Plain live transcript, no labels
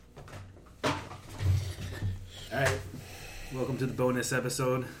Alright, welcome to the bonus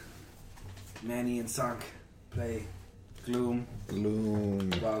episode. Manny and Sonk play Gloom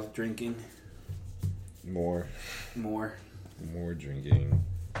while drinking. More drinking.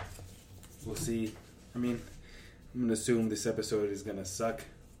 We'll see. I mean, I'm gonna assume this episode is gonna suck,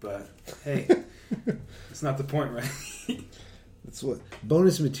 but hey, it's not the point, right? That's what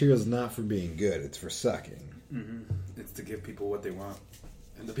bonus material is not for being good. It's for sucking. Mm-hmm. It's to give people what they want,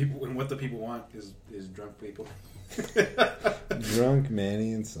 and what the people want is drunk people. Drunk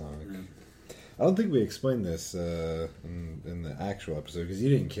Manny and Sonk. Mm. I don't think we explained this in the actual episode because you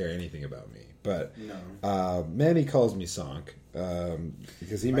didn't care anything about me. But no. Manny calls me Sonk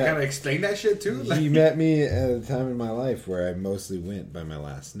because he I gotta explain that shit too. He met me at a time in my life where I mostly went by my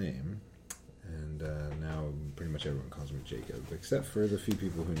last name, and now pretty much everyone calls me Jacob, except for the few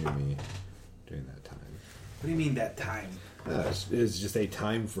people who knew me during that time. What do you mean that time? It's just a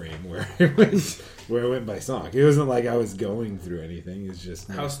time frame where I went by Sonk. It wasn't like I was going through anything. It's just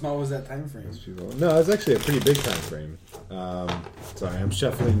how small was that time frame? No, it's actually a pretty big time frame. Sorry, I'm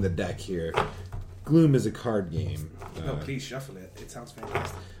shuffling the deck here. Gloom is a card game. No, please shuffle it. It sounds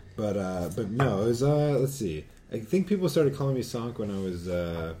fantastic. But no, it was let's see. I think people started calling me Sonk when I was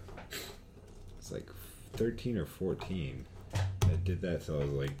it's like 13 or 14. I did that till I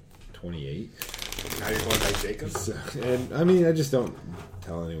was like 28. Now you're going by Jacob? So, and I mean, I just don't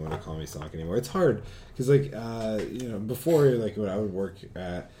tell anyone to call me Sonk anymore. It's hard because, like, before, like, when I would work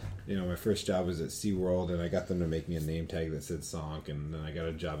at, my first job was at SeaWorld, and I got them to make me a name tag that said Sonk, and then I got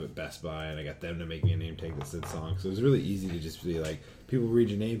a job at Best Buy, and I got them to make me a name tag that said Sonk. So it was really easy to just be like, people read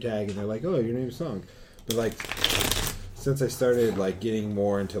your name tag, and they're like, oh, your name's Sonk. But, like, since I started, like, getting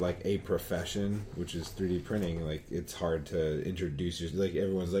more into, like, a profession, which is 3D printing, like, it's hard to introduce yourself. Like,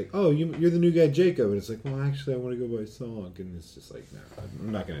 everyone's like, oh, you're the new guy, Jacob. And it's like, well, actually, I want to go by Sonk. And it's just like, no,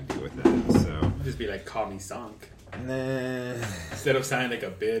 I'm not going to deal with that. So Just be like, call me Sonk. Nah. Instead of sounding like a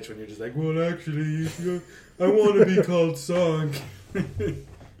bitch when you're just like, well, actually, I want to be called Sonk.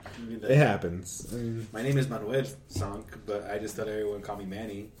 It happens. My name is Manuel Sonk, but I just thought everyone would call me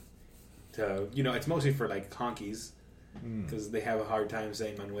Manny. It's mostly for, like, honkies. Because they have a hard time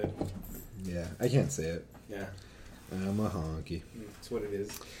saying Manuel. Yeah, I can't say it. Yeah. I'm a honky. That's what it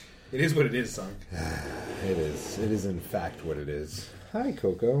is. It is what it is, Sonk. It is. It is, in fact, what it is. Hi,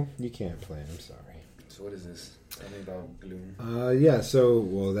 Coco. You can't play. I'm sorry. So what is this? Tell me about Gloom. Yeah,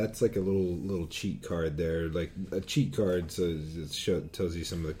 so, that's like a little cheat card there. Like, a cheat card, so it tells you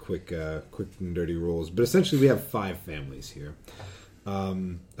some of the quick and dirty rules. But essentially, we have 5 families here.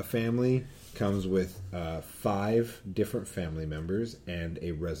 A family comes with 5 different family members and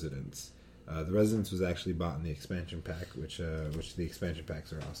a residence. The residence was actually bought in the expansion pack, which the expansion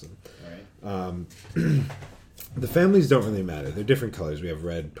packs are awesome. All right. The families don't really matter. They're different colors. We have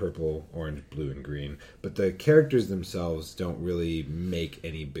red, purple, orange, blue, and green. But the characters themselves don't really make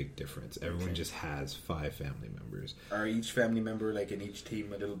any big difference. Everyone just has 5 family members. Are each family member, like, in each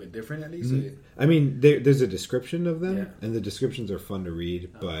team a little bit different, at least? Mm-hmm. I mean, there's a description of them, and the descriptions are fun to read,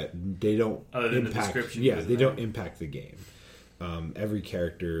 but they don't impact. They don't impact the game. Every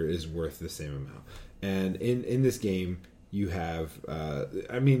character is worth the same amount. And in this game, you have...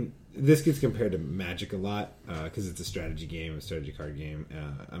 this gets compared to Magic a lot because it's a strategy game, a strategy card game.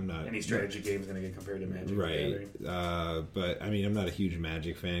 I'm not... Any strategy game is going to get compared to Magic. Right. But, I mean, I'm not a huge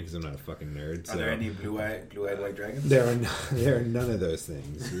Magic fan because I'm not a fucking nerd. Are there any blue-eyed white dragons? There are none of those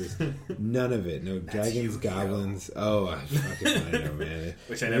things. None of it. No dragons, goblins. Oh, I know, man.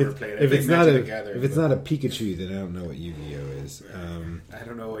 Which I never played. If it's not a Pikachu, then I don't know what Yu-Gi-Oh is. I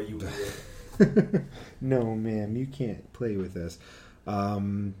don't know what Yu-Gi-Oh. No, ma'am, you can't play with us.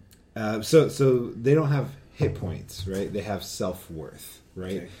 So they don't have hit points, right? They have self-worth,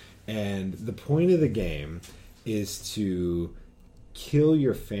 right? Okay. And the point of the game is to kill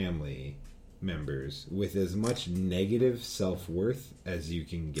your family members with as much negative self-worth as you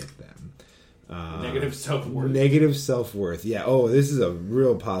can get them. Negative self-worth? Negative self-worth, yeah. Oh, this is a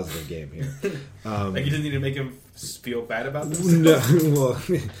real positive game here. Like, you just need to make them feel bad about themselves? No, well...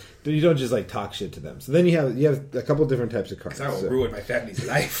 You don't just like talk shit to them. So then you have a couple different types of cards. I will ruin my family's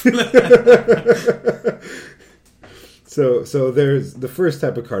life. So there's the first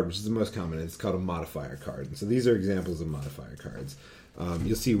type of card, which is the most common. It's called a modifier card. And so these are examples of modifier cards.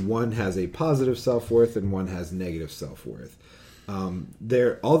 You'll see one has a positive self-worth and one has negative self-worth.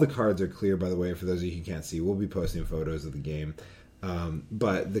 All the cards are clear, by the way, for those of you who can't see. We'll be posting photos of the game.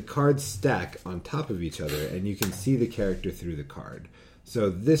 But the cards stack on top of each other, and you can see the character through the card.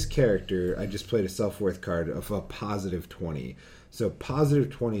 So this character, I just played a self-worth card of a positive 20. So positive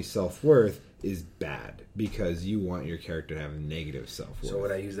 20 self-worth is bad because you want your character to have negative self-worth. So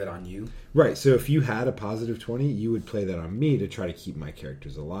would I use that on you? Right. So if you had a positive 20, you would play that on me to try to keep my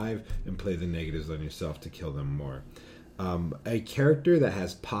characters alive and play the negatives on yourself to kill them more. A character that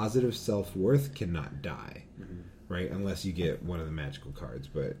has positive self-worth cannot die, right? Unless you get one of the magical cards.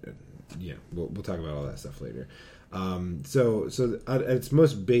 But we'll talk about all that stuff later. So at its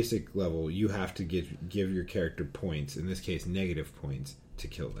most basic level, you have to give your character points. In this case, negative points to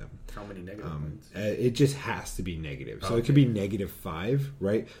kill them. How many negative points? It just has to be negative. So it could be -5,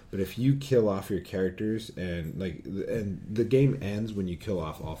 right? But if you kill off your characters and the game ends when you kill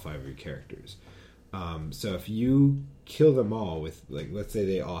off all 5 of your characters. So if you kill them all with, let's say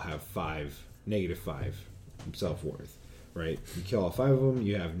they all have -5 self-worth, right? You kill all 5 of them,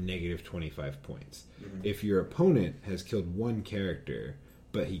 you have -25 points. If your opponent has killed one character,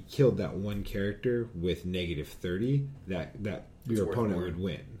 but he killed that one character with -30, that your opponent would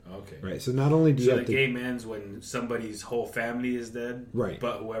win. Okay. Right. So not only do you have the game ends when somebody's whole family is dead, right?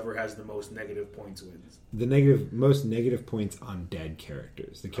 But whoever has the most negative points wins. The most negative points on dead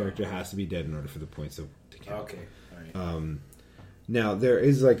characters. The character has to be dead in order for the points to count. Okay. All right. Now there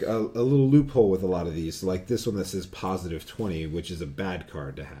is a little loophole with a lot of these, like this one that says +20, which is a bad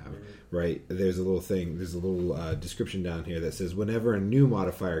card to have, right? There's a little thing. There's a little description down here that says whenever a new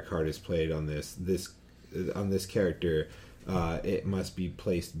modifier card is played on this character, it must be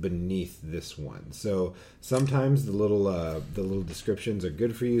placed beneath this one. So sometimes the little descriptions are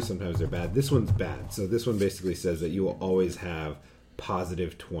good for you. Sometimes they're bad. This one's bad. So this one basically says that you will always have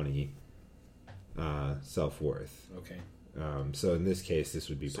 +20 self-worth. Okay. So in this case, this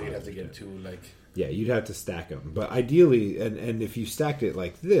would be. So you'd have to get 2 Yeah, you'd have to stack them. But ideally, and if you stacked it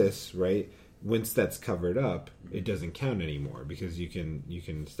like this, right? Once that's covered up, it doesn't count anymore because you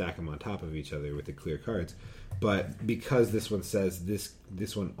can stack them on top of each other with the clear cards. But because this one says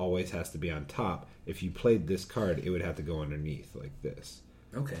this one always has to be on top, if you played this card, it would have to go underneath like this.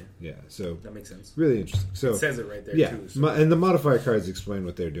 Okay. Yeah, so that makes sense. Really interesting. So it says it right there too. So. And the modifier cards explain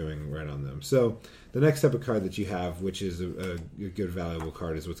what they're doing right on them. So the next type of card that you have, which is a good valuable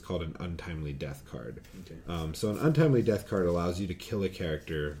card, is what's called an untimely death card. Okay. So an untimely death card allows you to kill a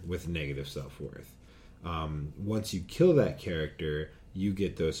character with negative self-worth. Once you kill that character, you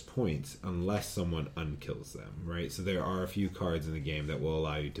get those points unless someone unkills them, right? So there are a few cards in the game that will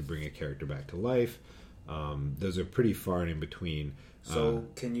allow you to bring a character back to life. Those are pretty far and in between. So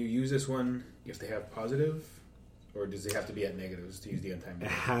can you use this one if they have positive, or does it have to be at negatives to use the untimely?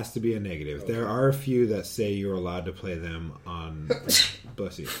 It has to be a negative. Okay. There are a few that say you're allowed to play them on...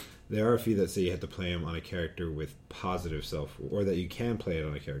 bless you. There are a few that say you have to play them on a character with positive self-worth, or that you can play it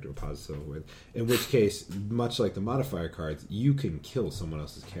on a character with positive self-worth. In which case, much like the modifier cards, you can kill someone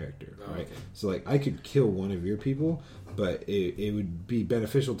else's character, right? Okay. So, I could kill one of your people, but it would be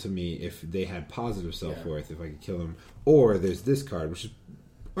beneficial to me if they had positive self-worth, if I could kill them. Or there's this card, which is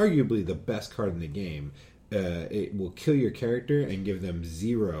arguably the best card in the game. It will kill your character and give them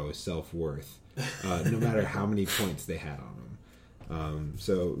 0 self-worth, no matter how many points they had on them.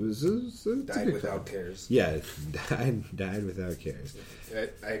 So it's died without cares. Yeah, died without cares.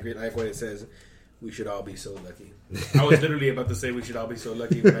 I agree. Like what it says, we should all be so lucky. I was literally about to say we should all be so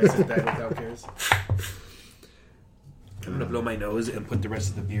lucky when I said died without cares. I'm gonna blow my nose and put the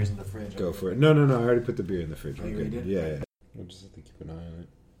rest of the beers in the fridge. Go for it. No. I already put the beer in the fridge. Oh, you already did? Yeah. We'll just have to keep an eye on it.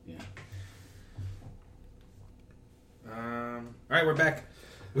 Yeah. All right, we're back.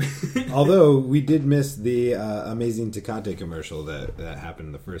 Although we did miss the amazing Tecate commercial that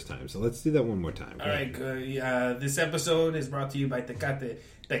happened the first time, so let's do that one more time. All right, this episode is brought to you by Tecate.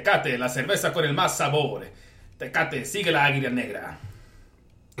 Tecate, la cerveza con el más sabor. Tecate, sigue la águila negra.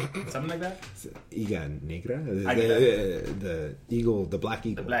 Something like that? Águila negra? Águila. The eagle, the black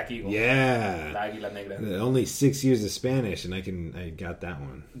eagle. The black eagle. Yeah. La águila negra. Only 6 years of Spanish, and I got that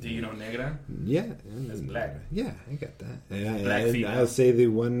one. Do you know negra? Yeah. That's black. Yeah, I got that. Black I'll say the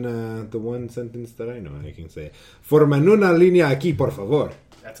one sentence that I know. I can say, "Forman una línea aquí, por favor."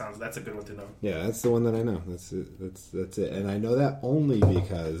 That's a good one to know. Yeah, that's the one that I know. That's it. And I know that only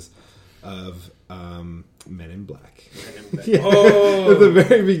because of Men in Black. Men in Black. Yeah. Oh! At the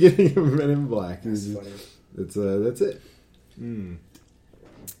very beginning of Men in Black. That's funny. That's it.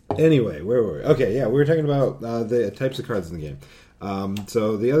 Anyway, where were we? Okay, yeah, we were talking about the types of cards in the game.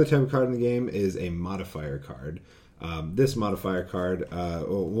 So the other type of card in the game is a modifier card. This modifier card,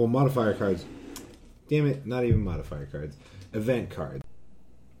 modifier cards. Damn it, not even modifier cards. Event cards.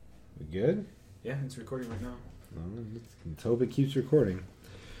 We good? Yeah, it's recording right now. Let's hope it keeps recording.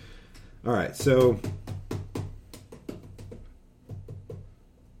 All right, so.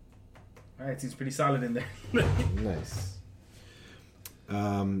 All right, seems pretty solid in there. Nice.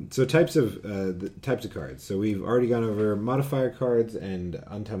 So types of cards. So we've already gone over modifier cards and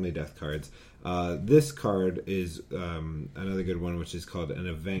untimely death cards. This card is another good one, which is called an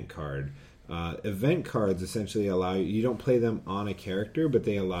event card. Event cards essentially allow you don't play them on a character, but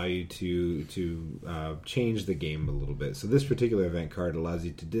they allow you to change the game a little bit. So this particular event card allows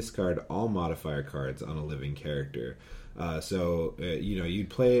you to discard all modifier cards on a living character. You'd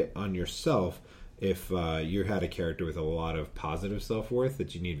play it on yourself if you had a character with a lot of positive self-worth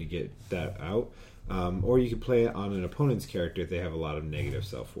that you need to get that out, or you could play it on an opponent's character if they have a lot of negative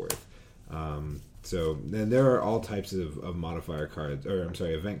self-worth. Then there are all types of modifier cards,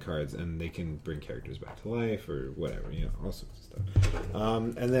 event cards, and they can bring characters back to life or whatever, all sorts of stuff.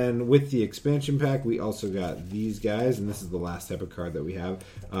 And then with the expansion pack, we also got these guys, and this is the last type of card that we have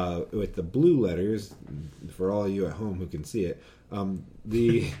with the blue letters. For all of you at home who can see it, with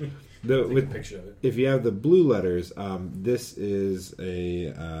picture of it. If you have the blue letters, this is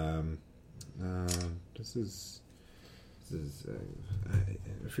a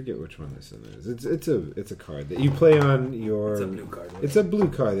I forget which one this one is. It's a card that you play on your. It's a blue card. Right? It's a blue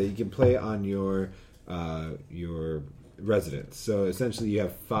card that you can play on your residence. So essentially, you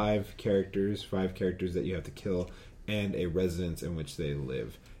have five characters that you have to kill, and a residence in which they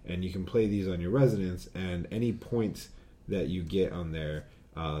live. And you can play these on your residence, and any points that you get on there,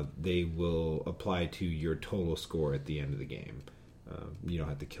 they will apply to your total score at the end of the game. You don't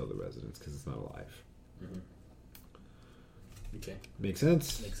have to kill the residence because it's not alive. Mm-hmm. Okay. Makes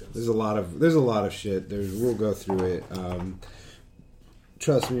sense? Makes sense. There's a lot of shit. We'll go through it.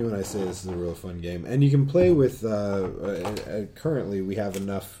 Trust me when I say this is a real fun game. And you can play with, currently we have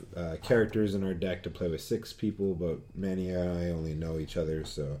enough characters in our deck to play with 6 people, but Manny and I only know each other,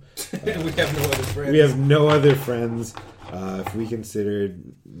 so... we have no other friends. We have no other friends. If we considered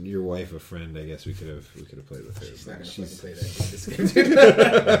your wife a friend, I guess we could have played with her. She's not going to play that game.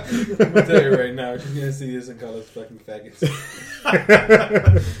 I'm going to tell you right now, she's going to see this and call us fucking faggots.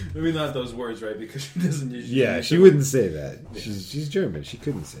 Maybe not those words, right? Because she doesn't usually... Yeah, she wouldn't say that. Yeah. She's German. She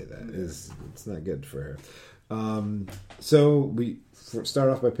couldn't say that. It's not good for her. So we start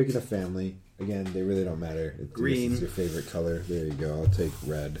off by picking a family. Again, they really don't matter. Green. This is your favorite color. There you go. I'll take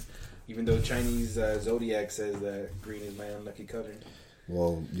red. Even though Chinese zodiac says that green is my unlucky color.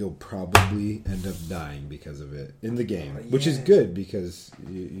 Well, you'll probably end up dying because of it in the game, which is good because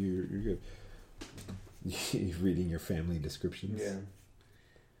you're good. You're reading your family descriptions. Yeah.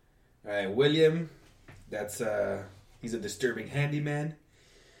 All right, William. That's he's a disturbing handyman.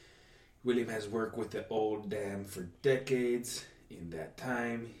 William has worked with the old dam for decades. In that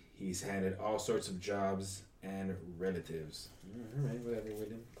time, he's handled all sorts of jobs and relatives. All right, whatever,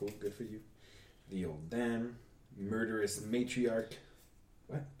 William. Cool, good for you. The old dam, murderous matriarch.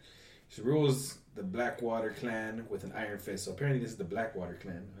 What? She rules the Blackwater clan with an iron fist. So apparently, this is the Blackwater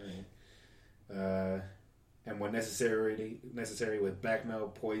clan. All right. And when necessary with blackmail,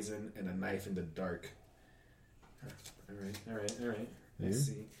 poison, and a knife in the dark. All right. Let's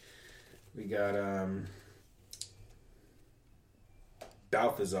see. We got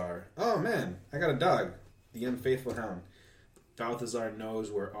Balthazar. Oh man, I got a dog. The unfaithful hound. Balthazar knows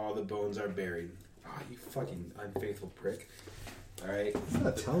where all the bones are buried. Oh, you fucking unfaithful prick. Alright. It's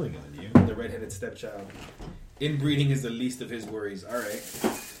not telling on you. The red-headed stepchild. Inbreeding is the least of his worries. Alright.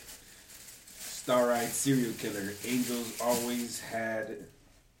 Star-eyed serial killer. Angels always had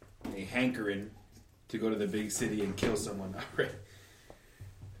a hankering to go to the big city and kill someone. Alright.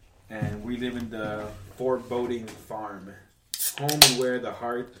 And we live in the foreboding farm. Home and where the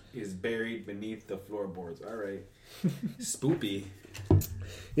heart is buried beneath the floorboards. Alright. Spoopy.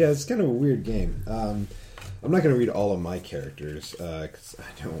 Yeah, it's kind of a weird game. I'm not going to read all of my characters because I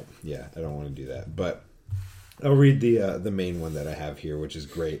don't want to do that. But I'll read the main one that I have here, which is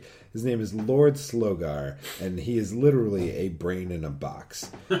great. His name is Lord Slogar, and he is literally a brain in a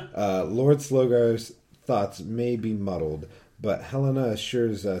box. Lord Slogar's thoughts may be muddled, but Helena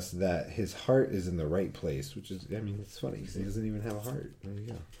assures us that his heart is in the right place, which is, it's funny because he doesn't even have a heart. There you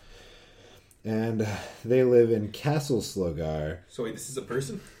go. And they live in Castle Slogar. So wait, this is a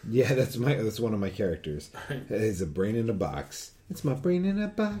person? Yeah, that's one of my characters. It's a brain in a box. It's my brain in a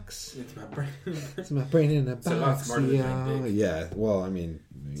box. It's my brain. It's my brain in a box. It's a lot smarter than Dick. Yeah, well,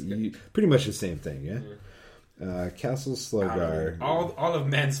 pretty much the same thing, yeah? Castle Slogar. All of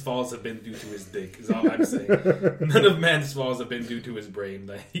man's falls have been due to his dick, is all I'm saying. None of man's falls have been due to his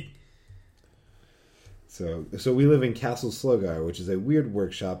brain. So we live in Castle Slogar, which is a weird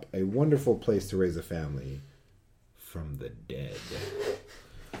workshop, a wonderful place to raise a family from the dead.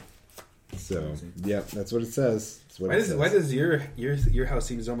 So, yep, that's what it says. That's what why does your house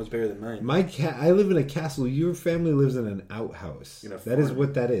seem so much better than mine? I live in a castle. Your family lives in an outhouse. That is farm.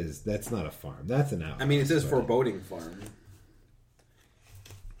 what that is. That's not a farm. That's an outhouse. I mean, it says foreboding farm.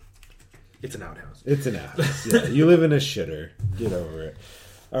 It's an outhouse. It's an outhouse. Yeah, you live in a shitter. Get over it.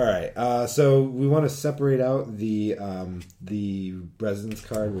 All right. So we want to separate out the residence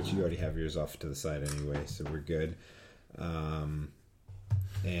card, which you already have yours off to the side anyway, so we're good.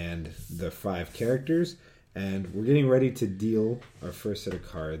 And the 5 characters, and we're getting ready to deal our first set of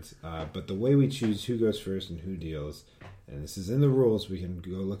cards. But the way we choose who goes first and who deals, and this is in the rules, we can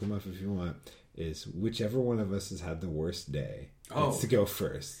go look them up if you want, is whichever one of us has had the worst day gets to go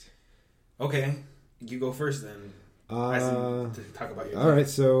first. Okay, you go first then. To talk about your day. All right,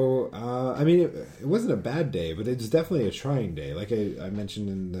 so I mean, it wasn't a bad day, but it's definitely a trying day. Like I mentioned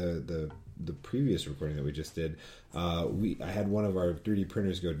in the previous recording that we just did, I had one of our 3D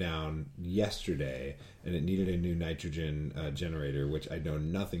printers go down yesterday, and it needed a new nitrogen generator, which I know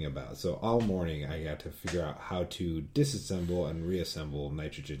nothing about. So all morning I got to figure out how to disassemble and reassemble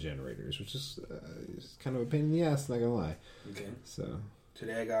nitrogen generators, which is kind of a pain in the ass, not gonna lie. Okay. So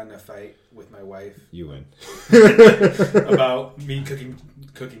today I got in a fight with my wife. You win. About me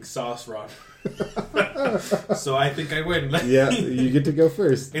cooking sauce wrong. So I think I win. Yeah, you get to go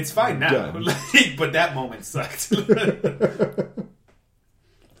first. It's fine now. But that moment sucked.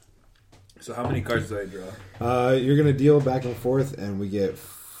 So how many cards do I draw? You're going to deal back and forth, and we get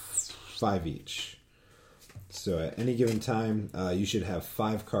 5 each. So at any given time, you should have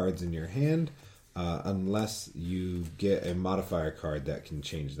 5 cards in your hand, unless you get a modifier card that can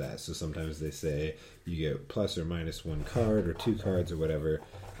change that. So sometimes they say you get plus or minus 1 card or 2 cards or whatever.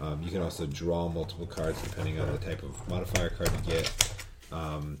 You can also draw multiple cards depending on the type of modifier card you get.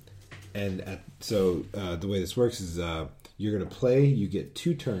 So the way this works is you're going to play, you get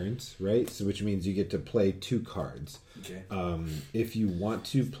 2 turns, right? So which means you get to play 2 cards. Okay. If you want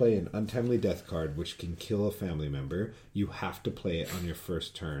to play an untimely death card, which can kill a family member, you have to play it on your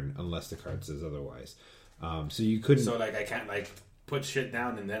first turn, unless the card says otherwise. So you couldn't. So I can't put shit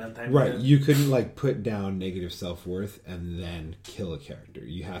down and then untimely. Right, death? you couldn't put down negative self-worth and then kill a character.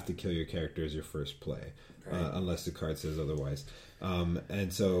 You have to kill your character as your first play, right. Unless the card says otherwise.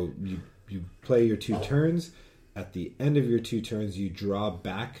 And so you play your 2 turns. At the end of your 2 turns, you draw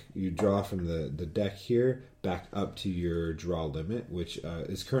from the deck here back up to your draw limit, which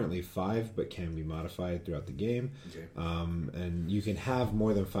is currently 5 but can be modified throughout the game. Okay. And you can have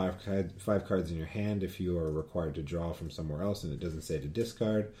more than 5 cards in your hand if you are required to draw from somewhere else and it doesn't say to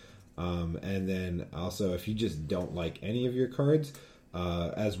discard. And then also, if you just don't like any of your cards,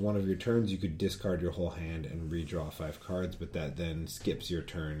 as one of your turns, you could discard your whole hand and redraw 5 cards, but that then skips your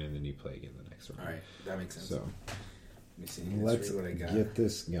turn and then you play again the next round. All right, that makes sense. So let me see. let's what I got. get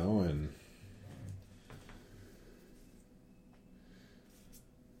this going.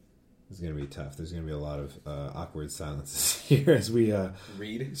 It's going to be tough. There's going to be a lot of awkward silences here as we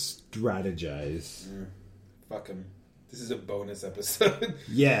read, strategize. Fuck him. This is a bonus episode.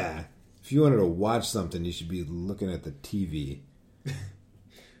 Yeah. If you wanted to watch something, you should be looking at the TV.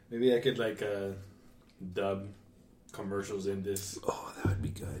 Maybe I could dub commercials in this. Oh, that would be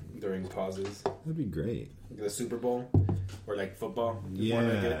good. During pauses. That'd be great. Like the Super Bowl or football.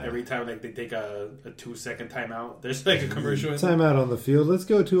 Yeah. Every time they take a 2-second timeout, there's a commercial. Timeout on the field. Let's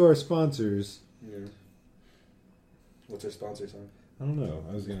go to our sponsors. Yeah. What's our sponsor song? I don't know.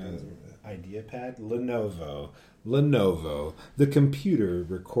 I was gonna IdeaPad. Lenovo. The computer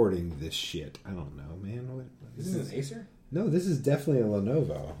recording this shit. I don't know, man. What this is an Acer? No, this is definitely a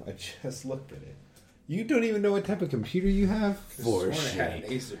Lenovo. I just looked at it. You don't even know what type of computer you have? For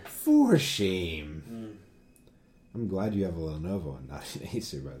shame. For shame. I'm glad you have a Lenovo and not an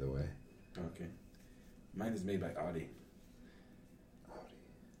Acer, by the way. Okay. Mine is made by Audi.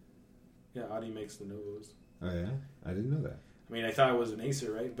 Yeah, Audi makes Lenovo's. Oh, yeah? I didn't know that. I mean, I thought it was an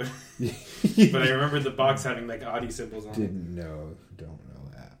Acer, right? But but I remember the box having Audi symbols on it. Don't know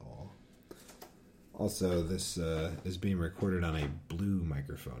at all. Also, this is being recorded on a blue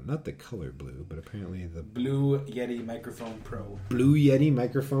microphone. Not the color blue, but apparently the Blue Yeti Microphone Pro. Blue Yeti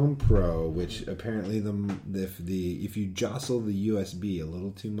Microphone Pro, which apparently if you jostle the USB a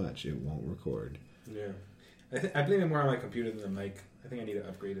little too much, it won't record. Yeah. I blame it more on my computer than the mic. I think I need to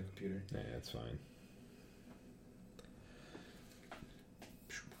upgrade a computer. Yeah, that's fine.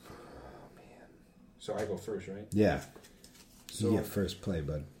 Oh, man. So I go first, right? Yeah. So you get first play,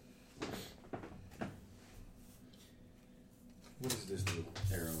 bud. What does this little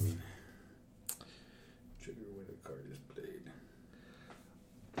arrow mean? Trigger when a card is played.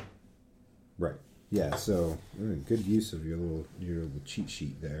 Right. Yeah. So good use of your little cheat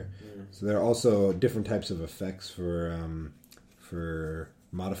sheet there. So there are also different types of effects for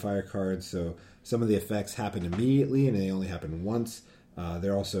modifier cards. So some of the effects happen immediately and they only happen once.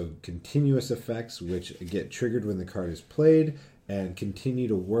 There are also continuous effects which get triggered when the card is played and continue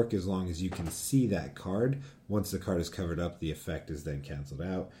to work as long as you can see that card. Once the card is covered up, the effect is then canceled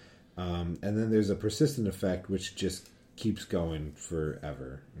out. And then there's a persistent effect which just keeps going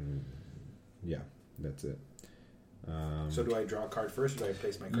forever. Yeah, that's it. So do I draw a card first, or do I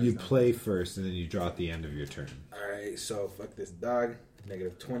place my cards You down? play first, and then you draw at the end of your turn. Alright, so fuck this dog.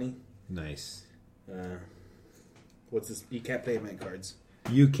 -20. Nice. What's this? You can't play event cards.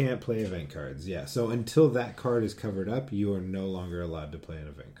 You can't play event cards, yeah. So until that card is covered up, you are no longer allowed to play an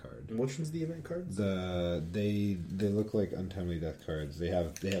event card. And which one's the event cards? They look like Untimely Death cards. They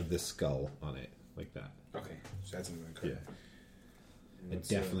have this skull on it, like that. Okay, so that's an event card. Yeah. I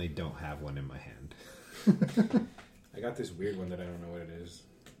definitely don't have one in my hand. I got this weird one that I don't know what it is,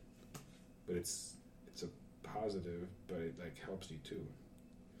 but it's a positive, but it like helps you too.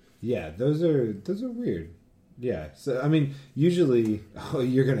 Yeah, those are weird. Yeah, so I mean, usually,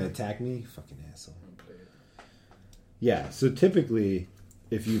 you're gonna attack me, fucking asshole. Play it. Yeah, so typically,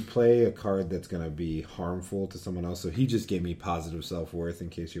 if you play a card that's gonna be harmful to someone else, so he just gave me positive self-worth, in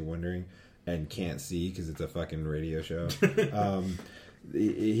case you're wondering, and can't see because it's a fucking radio show.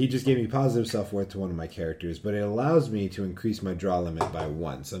 He just gave me positive self-worth to one of my characters, but it allows me to increase my draw limit by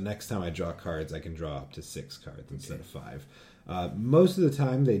 1. So next time I draw cards, I can draw up to 6 cards instead of 5. Most of the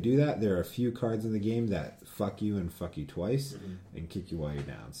time they do that. There are a few cards in the game that fuck you and fuck you twice and kick you while you're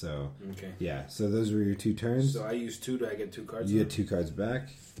down. So yeah, so those were your 2 turns. So I use 2. Do I get 2 cards? You get 2 cards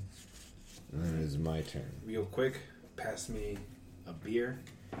back. And then it is my turn. Real quick, pass me a beer,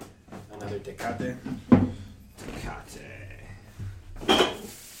 another Tecate. Tecate.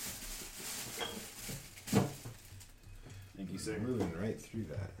 Thank you, sir. Moving right through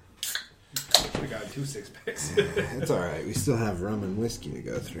that. I got 2 6-packs. It's all right. We still have rum and whiskey to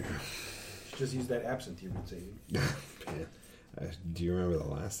go through. Just use that absinthe you've been saving. Do you remember the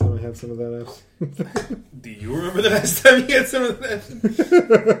last time I had some of that absinthe? Do you remember the last time you had some of that?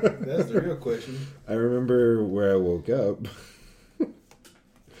 That's the real question. I remember where I woke up.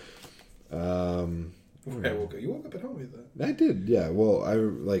 Where I woke up. You woke up at home with that. I did, yeah. Well, I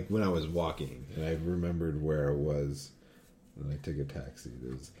like when I was walking, and I remembered where I was, and I took a taxi.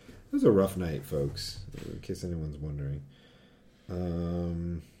 It was a rough night, folks. In case anyone's wondering.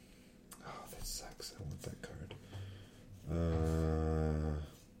 Oh, that sucks. I want that card.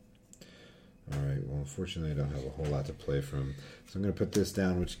 Alright, well, unfortunately I don't have a whole lot to play from. So I'm going to put this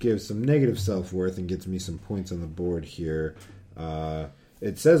down, which gives some negative self-worth and gets me some points on the board here.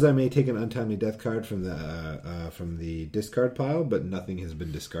 It says I may take an Untimely Death card from the discard pile, but nothing has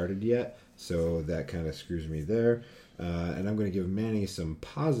been discarded yet, so that kind of screws me there. And I'm going to give Manny some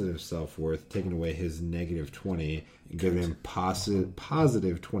positive self-worth, taking away his negative 20, and give him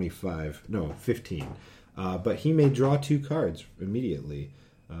positive 25. No, 15. But he may draw 2 cards immediately.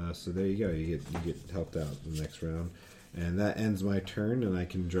 So there you go. You get helped out the next round. And that ends my turn, and I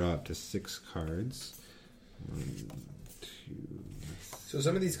can draw up to 6 cards. 1, 2. So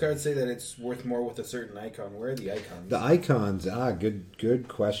some of these cards say that it's worth more with a certain icon. Where are the icons? The icons, good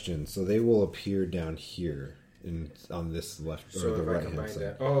question. So they will appear down here on this left or the right hand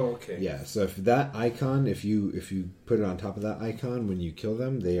side. Oh, okay. Yeah. So if that icon, if you put it on top of that icon when you kill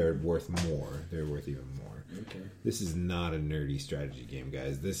them, they are worth more. They're worth even more. Okay. This is not a nerdy strategy game,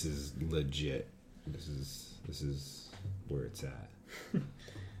 guys. This is legit. This is where it's at.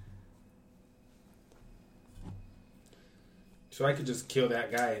 So I could just kill that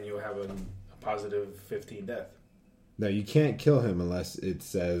guy and you'll have a positive 15 death. No, you can't kill him unless it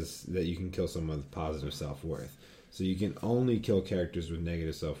says that you can kill someone with positive self-worth. So you can only kill characters with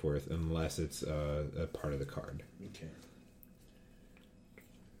negative self-worth unless it's a part of the card. Okay.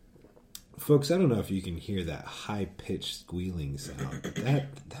 Folks, I don't know if you can hear that high-pitched squealing sound. That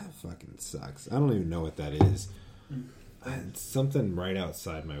fucking sucks. I don't even know what that is. It's something right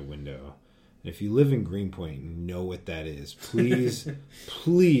outside my window. If you live in Greenpoint and know what that is, please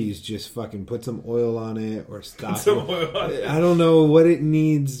just fucking put some oil on it or stop it. I don't know what it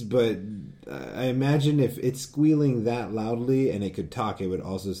needs, but I imagine if it's squealing that loudly and it could talk, it would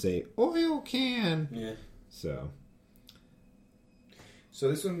also say, oil can. Yeah. So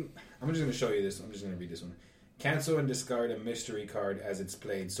this one, I'm just going to show you this. I'm just going to read this one. Cancel and discard a mystery card as it's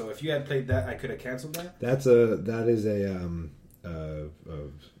played. So if you had played that, I could have canceled that? that is a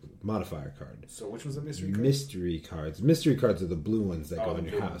modifier card. So which was the mystery card? Mystery cards. Mystery cards are the blue ones that go in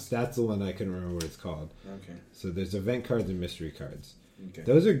your house. Ones. That's the one I couldn't remember what it's called. Okay. So there's event cards and mystery cards. Okay.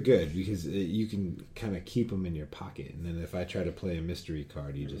 Those are good because you can kind of keep them in your pocket, and then if I try to play a mystery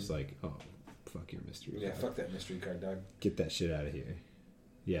card, you just like, oh, fuck your mystery Yeah, card. fuck that mystery card, dog. Get that shit out of here.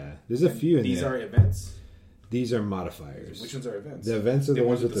 Yeah, there's a few in These there. are events? These are modifiers. Which ones are events? The events are the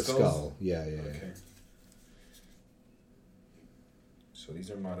ones with the skulls? skull. Yeah. Okay. So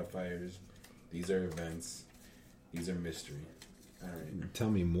these are modifiers. These are events. These are mystery. All right. Tell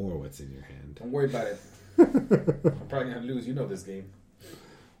me more what's in your hand. Don't worry about it. I'm probably going to lose. You know this game.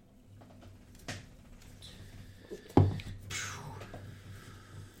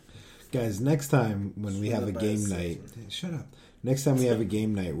 Guys, next time when we have a game night... Shut up. Next time we have a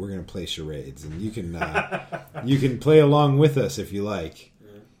game night, we're going to play charades. And you can play along with us if you like.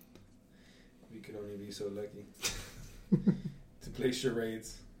 Yeah. We could only be so lucky to play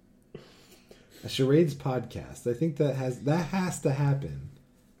charades. A charades podcast. I think that has to happen.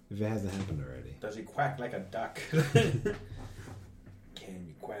 If it hasn't happened already. Does he quack like a duck? Can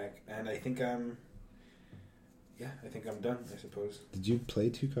you quack? And I think I'm done, I suppose. Did you play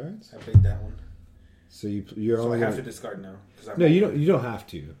 2 cards? I played that one. So you're So only I have gonna... to discard now. No, you don't have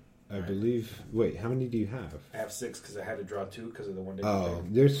to. I Right. believe... Wait, how many do you have? I have 6 because I had to draw 2 because of the one day. Oh,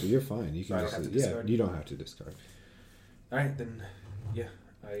 you're fine. You So can I don't just... have to Yeah, discard? you don't have to discard. All right, then. Yeah,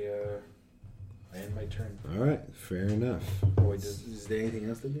 I end my turn. All right, fair enough. Oh, wait, is there anything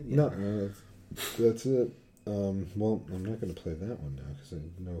else to do? Yeah. No, that's it. Well, I'm not going to play that one now because I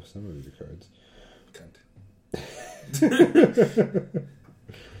know some of your cards. Cunt.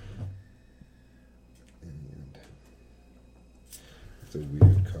 And it's a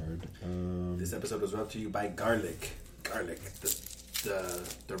weird card. This episode was brought to you by garlic. Garlic,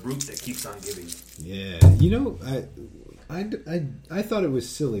 the root that keeps on giving. Yeah, you know, I thought it was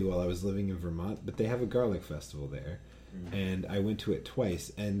silly while I was living in Vermont, but they have a garlic festival there, and I went to it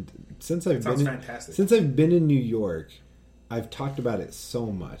twice. And since I've Sounds been fantastic. since I've been in New York, I've talked about it so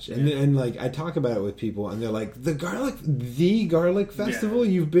much, and like I talk about it with people, and they're like, the garlic festival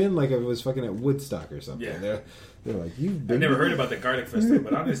you've been like I was fucking at Woodstock or something. Yeah. They're like, you've been. I've never heard about the garlic festival,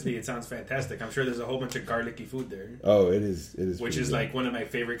 but honestly, it sounds fantastic. I'm sure there's a whole bunch of garlicky food there. Oh, it is. Which is good. like one of my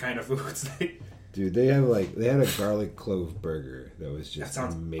favorite kind of foods. Dude, they had a garlic clove burger that was just That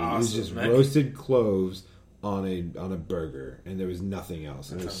sounds amazing. awesome, It was just man. roasted cloves on a burger, and there was nothing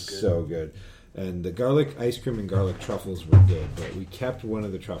else. It was sounds good. so good. And the garlic ice cream and garlic truffles were good, but we kept one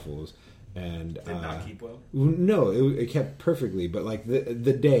of the truffles, and Did not keep well. no, it kept perfectly. But like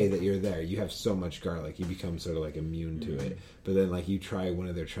the day that you're there, you have so much garlic, you become sort of like immune to it. But then like you try one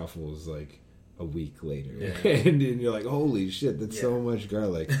of their truffles like a week later, and you're like, holy shit, that's so much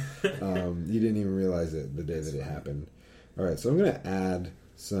garlic. You didn't even realize it the day that it happened. All right, so I'm gonna add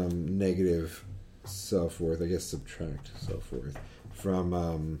some negative self-worth, I guess subtract self-worth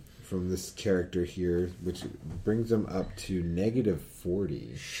from this character here, which brings them up to negative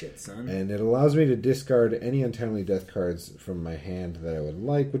 40. Shit, son. And it allows me to discard any Untimely Death cards from my hand that I would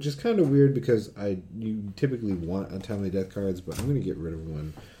like, which is kind of weird because you typically want Untimely Death cards, but I'm going to get rid of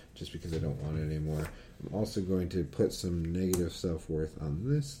one just because I don't want it anymore. I'm also going to put some negative self-worth on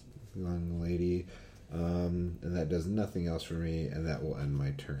this young lady, and that does nothing else for me, and that will end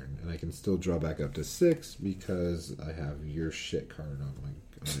my turn. And I can still draw back up to 6 because I have your shit card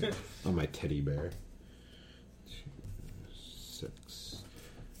on my teddy bear. 2, 6.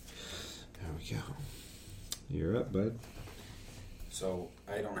 There we go. You're up, bud. So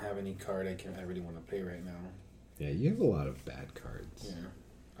I don't have any card I really want to play right now. Yeah, you have a lot of bad cards.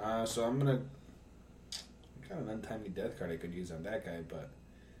 Yeah. So I'm gonna got an Untimely Death card I could use on that guy, but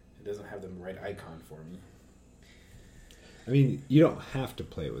it doesn't have the right icon for me. I mean, you don't have to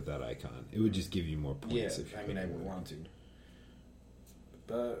play it with that icon. It would just give you more points. Yeah, if you I put mean, I it would with want to.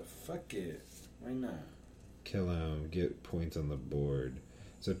 But fuck it. Why not? Kill him, get points on the board.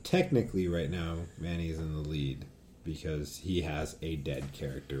 So technically, right now, Manny is in the lead because he has a dead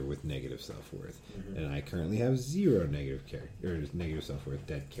character with negative self-worth, and I currently have 0 negative self-worth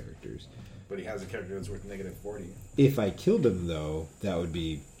dead characters. But he has a character that's worth negative 40. If I killed him, though, that would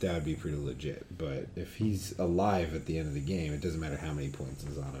be pretty legit. But if he's alive at the end of the game, it doesn't matter how many points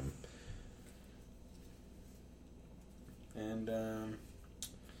is on him. And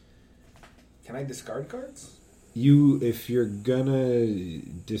can I discard cards? If you're gonna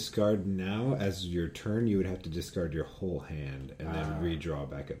discard now as your turn, you would have to discard your whole hand and then redraw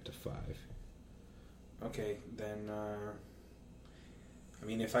back up to 5. Okay, then. I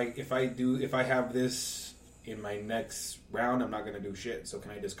mean, if I have this in my next round, I'm not gonna do shit. So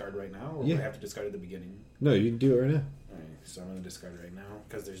can I discard right now, or do I have to discard at the beginning? No, you can do it right now. Alright, so I'm gonna discard right now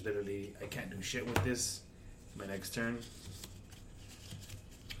because there's literally I can't do shit with this. My next turn.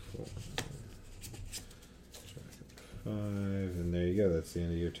 and there you go. That's the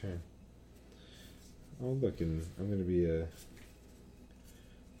end of your turn. Oh, look, and I'm gonna be a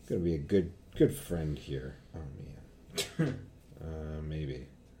good friend here. Oh man, maybe.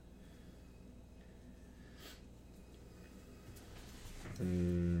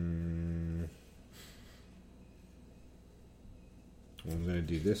 I'm gonna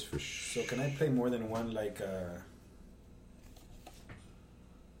do this for So can I play more than one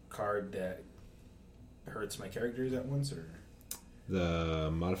card that hurts my characters at once, or the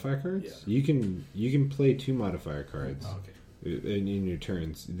modifier cards? Yeah. You can play 2 modifier cards. Oh, okay. In your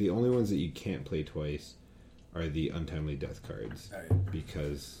turns. The only ones that you can't play twice are the untimely death cards, Right.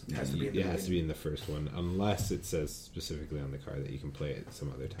 Because it has to be in the first one, unless it says specifically on the card that you can play it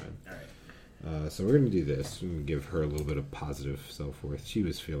some other time. All right. So we're gonna do this. We're gonna give her a little bit of positive self-worth. She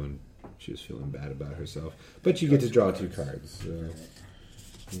was feeling bad about herself, but you get to draw 2 cards. So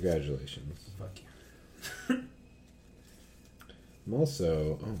congratulations. Fuck you. I'm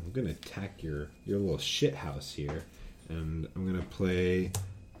also I'm gonna attack your little shit house here, and I'm gonna play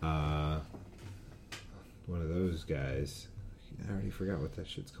one of those guys. I already forgot what that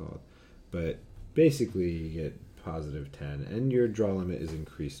shit's called, but basically you get positive 10, and your draw limit is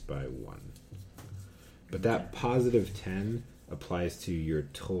increased by 1. But that positive 10 applies to your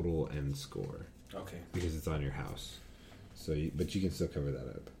total end score. Okay. Because it's on your house. But you can still cover that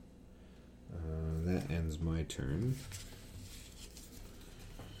up. That ends my turn.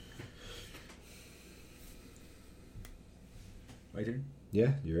 My turn?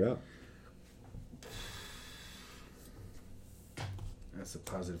 Yeah, you're up. That's a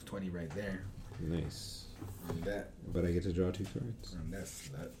positive 20 right there. Nice. And that. But I get to draw 2 cards. And that's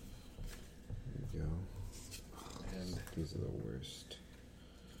that. There you go. And These are the worst.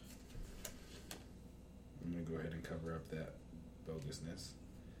 I'm going to go ahead and cover up that bogusness.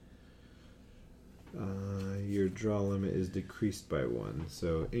 Your draw limit is decreased by 1.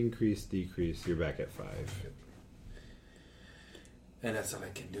 So increase, decrease, you're back at 5. And that's all I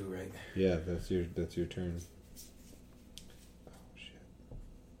can do, right? Yeah, that's your turn. Oh shit.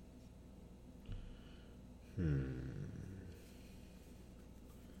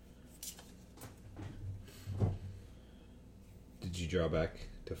 Did you draw back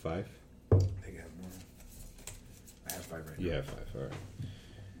to 5? I think I have more. I have 5 right now. You have 5. All right.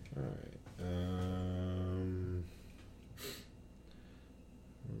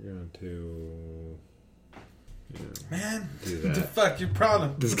 We're going to Man, do what the that. fuck your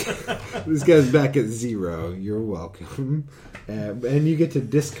problem? This guy's back at 0. You're welcome. And you get to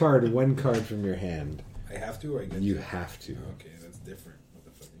discard 1 card from your hand. I have to, or I get You to? have to. Okay, that's different.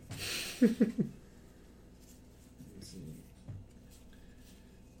 Motherfucker. Let's see.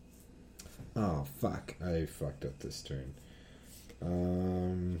 Oh, fuck. I fucked up this turn.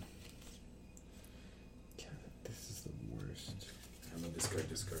 God, this is the worst. I'm gonna discard.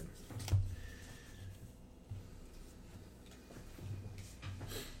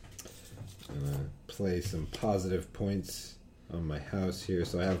 I'm going to play some positive points on my house here.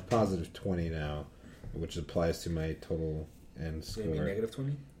 So I have positive 20 now, which applies to my total end So you mean score. negative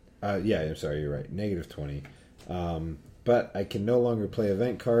 20? Yeah, I'm sorry, you're right. Negative 20. But I can no longer play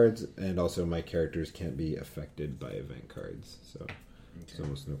event cards, and also my characters can't be affected by event cards. So there's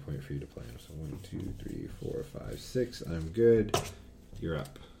almost no point for you to play them. So 1, 2, 3, 4, 5, 6. I'm good. You're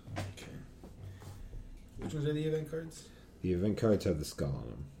up. Okay. Which ones are the event cards? The event cards have the skull on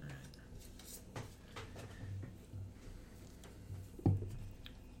them.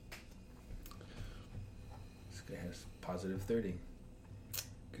 This guy has positive 30.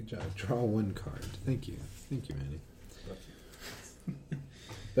 Good job. Draw 1 card. Thank you. Thank you, Manny. Fuck you.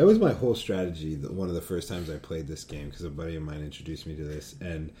 That was my whole strategy. One of the first times I played this game, because a buddy of mine introduced me to this,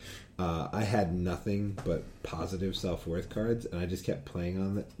 and I had nothing but positive self-worth cards, and I just kept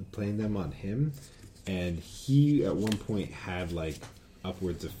playing them on him, and he at one point had like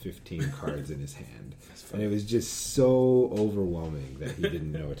upwards of 15 cards in his hand, and it was just so overwhelming that he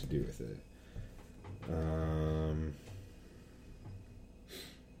didn't know what to do with it.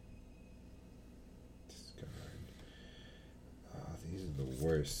 These are the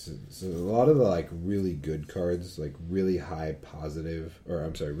worst. So a lot of the like really good cards, like really high positive, or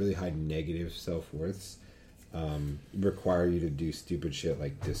I'm sorry, really high negative self-worths, require you to do stupid shit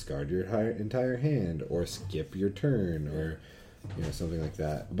like discard your entire hand or skip your turn or something like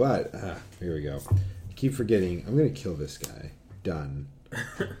that. But here we go. I keep forgetting. I'm gonna kill this guy. Done.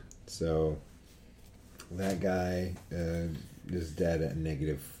 So that guy is dead at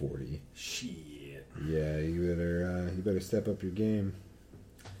negative 40. Shit. Yeah, you better step up your game.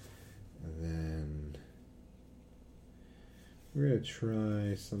 And then we're gonna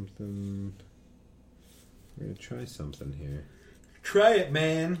try something. We're gonna try something here. Try it,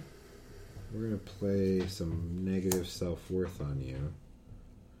 man. We're gonna play some negative self-worth on you.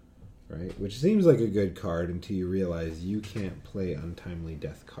 Right? Which seems like a good card until you realize you can't play untimely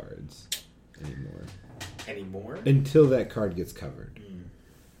death cards anymore. Anymore? Until that card gets covered. Mm.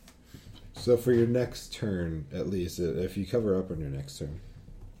 So for your next turn, at least, if you cover up on your next turn,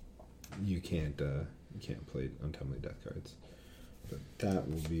 you can't play untimely death cards. But that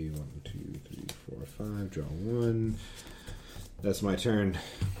will be 1, 2, 3, 4, 5. Draw 1. That's my turn.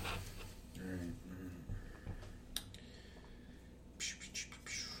 Alright.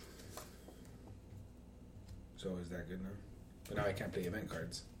 So is that good now? But now I can't play event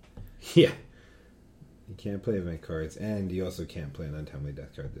cards. Yeah. You can't play event cards, and you also can't play an untimely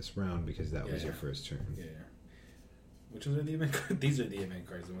death card this round because that was your first turn. Yeah. Which ones are the event cards? These are the event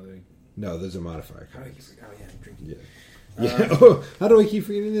cards. No, those are modifier How do I cards. keep? Oh yeah, I'm drinking. Yeah. Yeah. Oh, how do I keep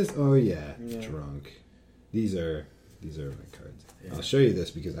forgetting this? Oh yeah, drunk. These are event cards. Yeah. I'll show you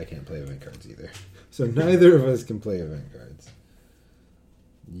this because I can't play event cards either. So neither of us can play event cards.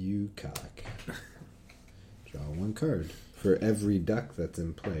 You cock. Draw 1 card for every duck that's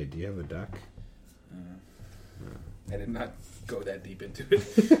in play. Do you have a duck? I did not go that deep into it.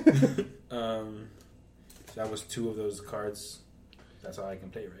 So that was 2 of those cards. That's all I can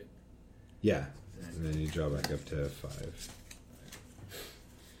play, right? Yeah. And then you draw back up to 5.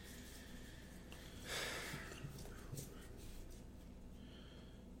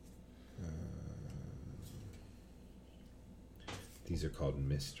 These are called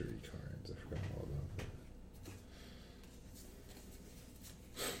mystery cards. I forgot all about that.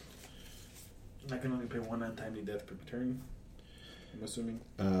 I can only play 1 untimely death per turn, I'm assuming.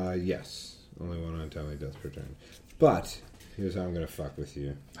 Yes. Only 1 untimely death per turn. But here's how I'm going to fuck with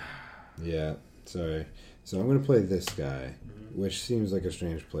you. Yeah, sorry. So I'm going to play this guy, which seems like a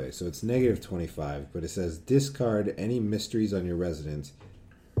strange play. So it's negative 25, but it says discard any mysteries on your residence,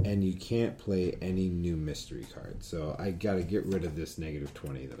 and you can't play any new mystery cards. So I got to get rid of this negative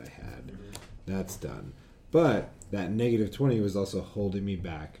 20 that I had. That's done. But that negative 20 was also holding me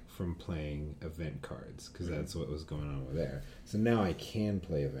back from playing event cards, because that's what was going on over there. So now I can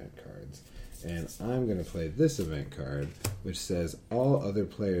play event cards. And I'm going to play this event card, which says all other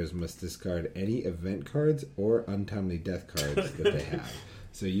players must discard any event cards or untimely death cards that they have.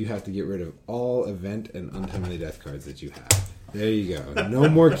 So you have to get rid of all event and untimely death cards that you have. There you go. No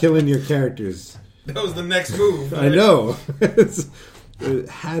more killing your characters. That was the next move. I know. It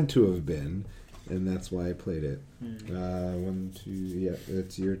had to have been, and that's why I played it. 1, 2, yeah,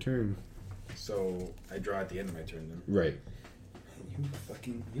 it's your turn. So I draw at the end of my turn then. Right.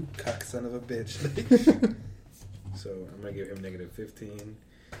 You cock son of a bitch. So I'm gonna give him negative 15,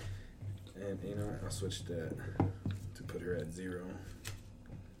 and you know I'll switch that to put her at 0.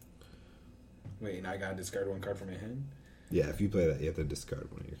 Wait, and I gotta discard 1 card from my hand. Yeah, if you play that, you have to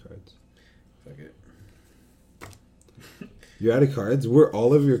discard 1 of your cards. Fuck it. You're out of cards. Were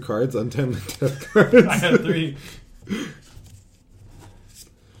all of your cards untimely death cards? I have 3.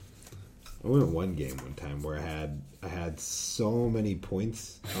 I went 1 game one time where I had so many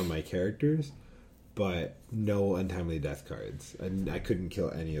points on my characters, but no untimely death cards. And I couldn't kill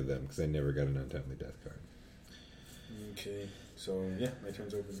any of them because I never got an untimely death card. Okay, so yeah, my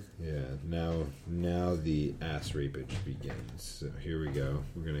turn's open. Yeah, now the ass rapage begins. So here we go.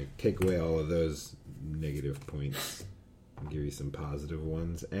 We're gonna take away all of those negative points and give you some positive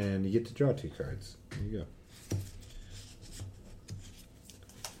ones, and you get to draw 2 cards. There you go.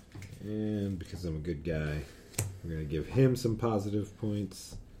 And because I'm a good guy, we're going to give him some positive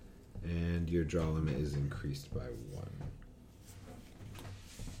points, and your draw limit is increased by 1.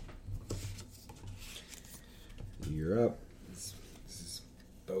 You're up. This is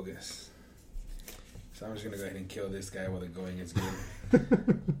bogus. So I'm just going to go ahead and kill this guy while the going is good.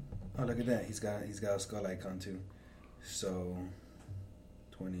 Oh, look at that. He's got a skull icon too. So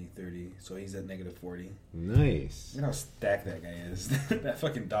 20, 30. So he's at negative 40. Nice. You know how stacked that guy is. That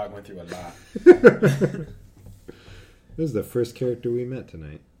fucking dog went through a lot. This is the first character we met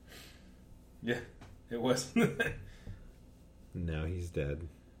tonight. Yeah, it was. Now he's dead.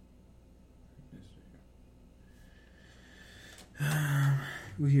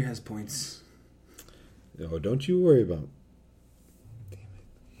 Who here has points? Oh, don't you worry about. Damn it.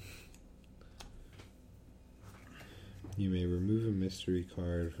 You may remove a mystery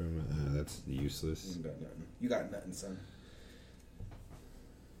card from. That's useless. You got nothing. You got nothing, son.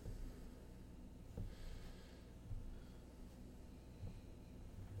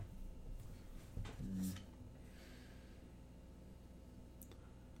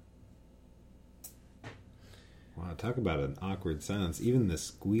 Wow, Talk about an awkward silence. Even the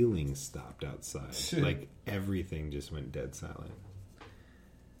squealing stopped outside. Like, everything just went dead silent.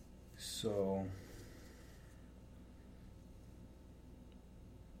 So...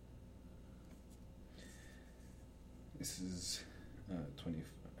 This is 25.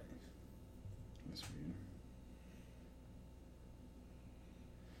 Let's read.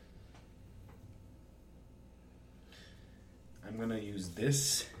 I'm going to use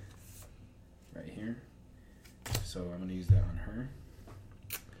this right here. So I'm going to use that on her.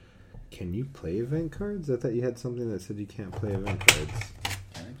 Can you play event cards? I thought you had something that said you can't play event cards.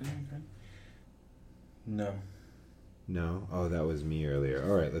 Can I play event card? No. No? Oh, that was me earlier.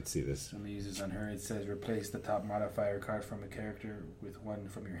 Alright, let's see this. So I'm going to use this on her. It says replace the top modifier card from a character with one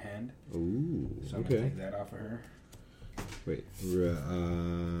from your hand. Ooh, so I'm going to take that off of her. Wait.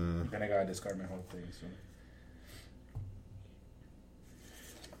 Then I got to discard my whole thing. So.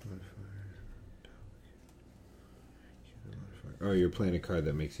 Oh, you're playing a card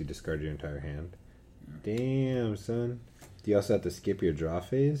that makes you discard your entire hand? Yeah. Damn, son. Do you also have to skip your draw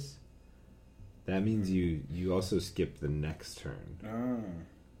phase? That means you also skip the next turn. Oh.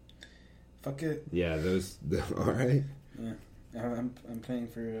 Fuck it. Yeah, those... Alright. Yeah. I'm playing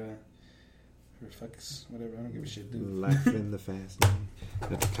for fucks, whatever. I don't give a shit, dude. Life in the fast lane.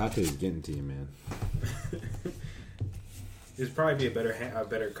 That Takate is getting to you, man. It'd probably be a better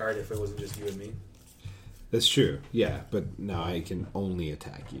card if it wasn't just you and me. That's true, yeah, but now I can only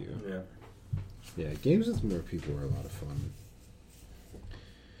attack you. Yeah. Yeah, games with more people are a lot of fun.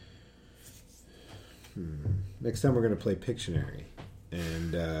 Next time we're going to play Pictionary.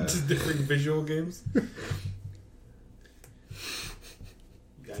 And, just different visual games?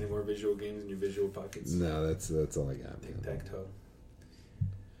 Got any more visual games in your visual pockets? No, that's all I got. Tic-tac-toe.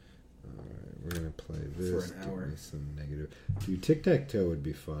 Alright, we're going to play this. For an hour. Give me some negative. Dude, Tic-tac-toe would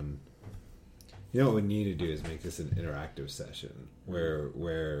be fun. You know what we need to do is make this an interactive session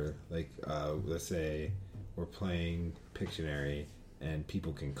where like let's say we're playing Pictionary and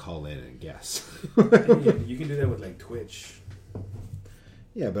people can call in and guess. You can do that with like Twitch.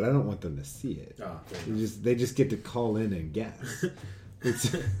 Yeah, but I don't want them to see it. Oh, they just get to call in and guess.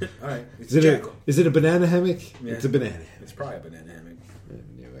 It's, all right. Is it a banana hammock? Yeah. It's a banana hammock. It's probably a banana hammock. I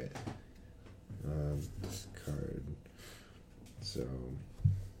knew it. This card. So.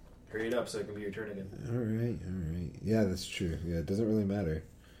 Hurry it up so it can be your turn again. Alright. Yeah, that's true. Yeah, it doesn't really matter.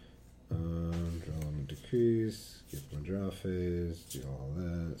 Draw limit decrease, skip my draw phase, do all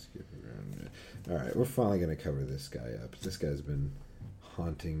that, skip around. Alright, we're finally going to cover this guy up. This guy's been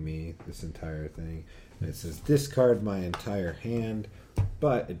haunting me this entire thing. And it says discard my entire hand,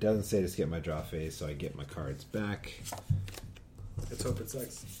 but it doesn't say to skip my draw phase, so I get my cards back. Let's hope it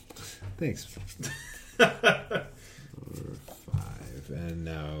sucks. Thanks. 5, and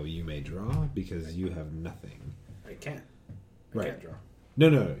now you may draw because you have nothing. I can't. I can't draw.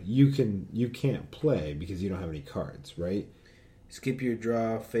 No. You can't play because you don't have any cards, right? Skip your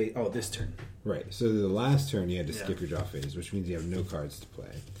draw phase. Oh, this turn. Right. So the last turn you had to skip your draw phase, which means you have no cards to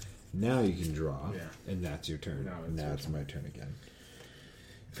play. Now you can draw, and that's your turn. Now it's my turn again.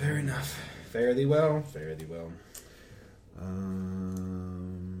 Fair enough. Fare thee well. Fare thee well.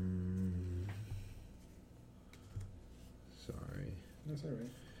 Sorry. That's all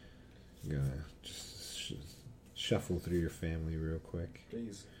right. I'm gonna just shuffle through your family real quick.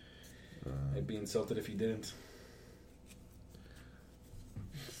 Please. I'd be insulted if you didn't.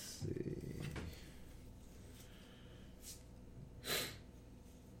 Let's see.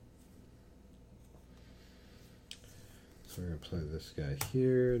 So we're going to play this guy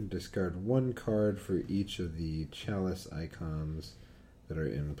here. Discard one card for each of the chalice icons that are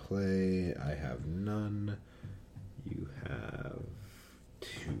in play. I have none. You have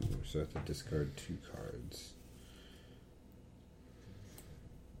 2. So I have to discard 2 cards.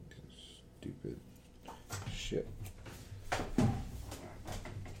 Stupid shit. Get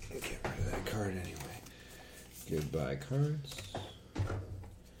rid of that card anyway. Goodbye, cards.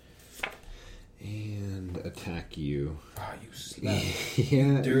 And attack you. Oh, you slut.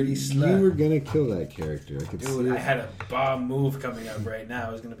 Yeah. Dirty slut. You were going to kill that character. I could see it. I had a bomb move coming up right now.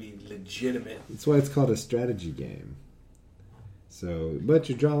 It was going to be legitimate. That's why it's called a strategy game. So, but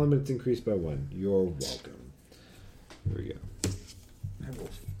your draw limit's increased by 1. You're welcome. Here we go. I will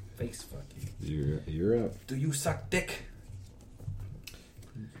face fuck you. You're up. Do you suck dick?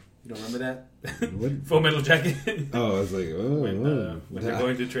 You don't remember that? What? Full Metal Jacket. Oh, I was like, when they're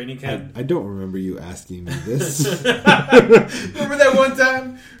going to training camp. I don't remember you asking me this. Remember that one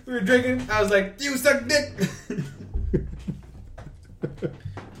time we were drinking? I was like, "You suck dick."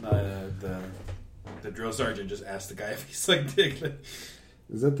 The drill sergeant just asked the guy if he sucked dick.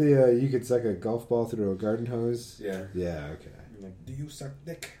 Is that the you could suck a golf ball through a garden hose? Yeah. Yeah, okay. I'm like, do you suck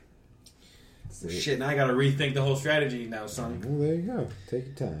dick? See? Shit, now I gotta rethink the whole strategy now, son. Well, there you go. Take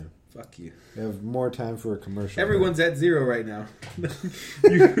your time. Fuck you. You have more time for a commercial. Everyone's at 0 right now.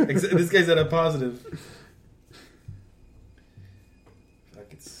 This guy's at a positive.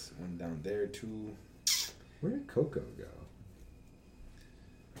 Fuck, it's one down there, too. Where did Coco go?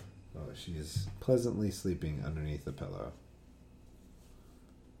 Oh, she is pleasantly sleeping underneath the pillow.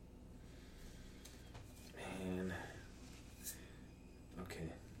 Man.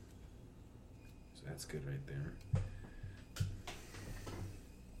 Okay. So that's good right there.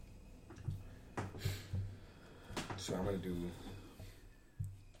 So I'm gonna do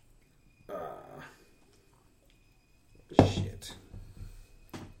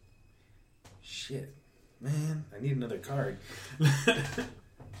shit. Man, I need another card.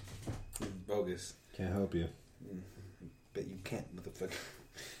 Bogus. Can't help you. Bet you can't, motherfucker.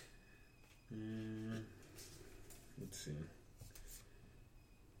 Let's see.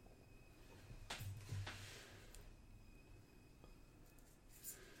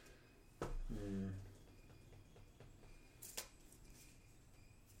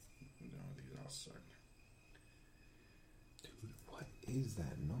 No, these all suck. Dude, what is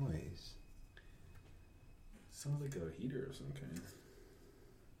that noise? Sounds like a heater of some kind.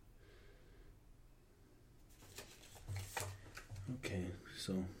 Okay,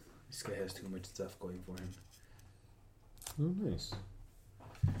 so this guy has too much stuff going for him. Oh, nice.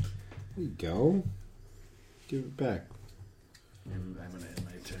 There you go. Give it back. I'm gonna hit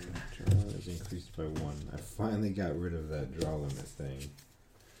my turn. Draw is increased by 1. I finally got rid of that draw limit thing.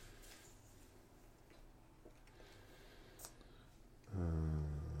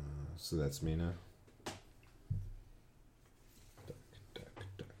 So that's me now. Duck.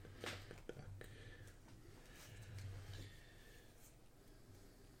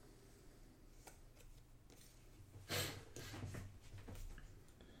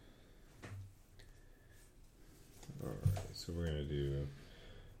 Alright, so we're gonna do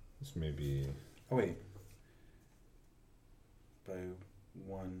this maybe. Oh wait. By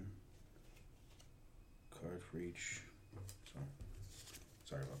 1 card for each. So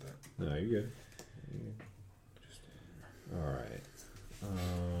sorry about that. No, you're good. Alright. Well,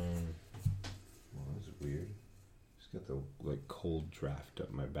 that was weird. Just got the like cold draft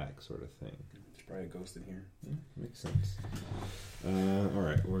up my back sort of thing. There's probably a ghost in here. Yeah, makes sense.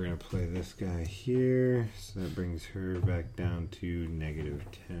 Alright, we're gonna play this guy here. So that brings her back down to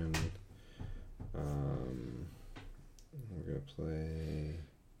 -10. We're gonna play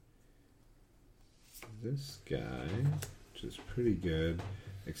this guy, which is pretty good.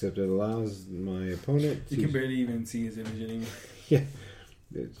 Except it allows my opponent to... You can barely even see his image anymore. Yeah,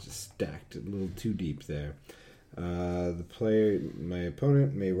 it's just stacked a little too deep there. My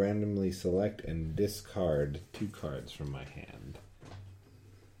opponent may randomly select and discard 2 cards from my hand.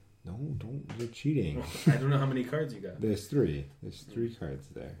 No, you're cheating. I don't know how many cards you got. There's 3. There's 3 cards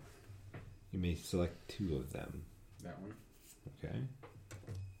there. You may select 2 of them. That one. Okay.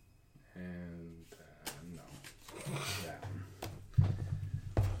 And no. That one.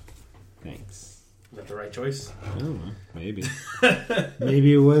 Thanks. Was that the right choice? I don't know. Maybe.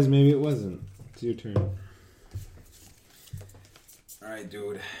 Maybe it was, maybe it wasn't. It's your turn. Alright,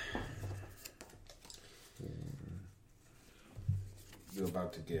 dude. You're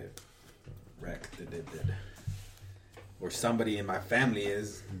about to get wrecked. Or somebody in my family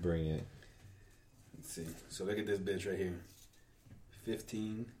is. Bring it. Let's see. So look at this bitch right here.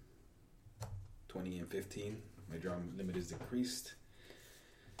 15, 20, and 15. My draw limit is decreased.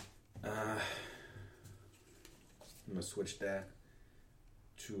 I'm going to switch that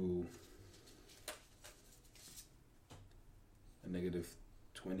to a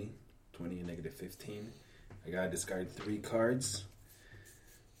 -20, 20, and -15. I got to discard 3 cards.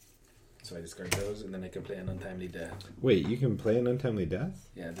 So I discard those, and then I can play an Untimely Death. Wait, you can play an Untimely Death?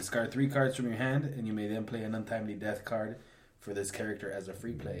 Yeah, discard 3 cards from your hand, and you may then play an Untimely Death card for this character as a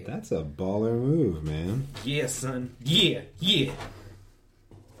free play. That's a baller move, man. Yeah, son. Yeah.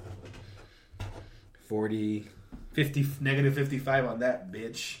 40, 50, -55 on that,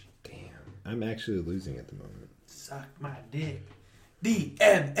 bitch. Damn. I'm actually losing at the moment. Suck my dick.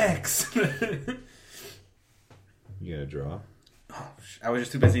 DMX. You gonna draw? Oh, I was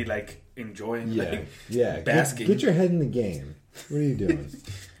just too busy, like, enjoying, Yeah. basking. Get your head in the game. What are you doing?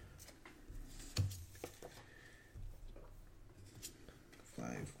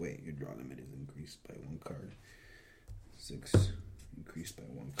 5. Wait, your draw limit is increased by 1 card. 6. Increased by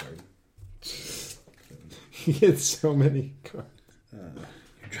 1 card. 7. You get so many cards.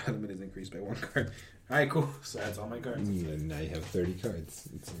 Your draw limit is increased by 1 card. Alright, cool. So that's all my cards. And now you have 30 cards.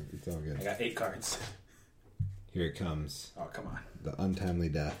 It's all good. I got 8 cards. Here it comes. Oh, come on. The untimely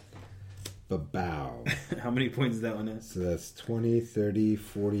death. Ba-bow. How many points is that one is? So that's 20, 30,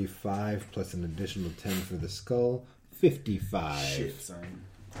 45, plus an additional 10 for the skull. 55. Shit, son.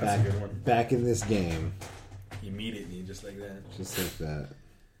 That's a good one. Back in this game. Immediately, just like that. Just like that.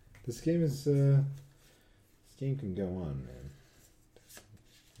 This game is, this game can go on, man.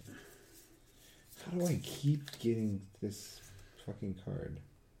 How do I keep getting this fucking card?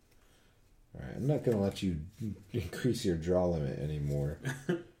 Alright, I'm not gonna let you increase your draw limit anymore.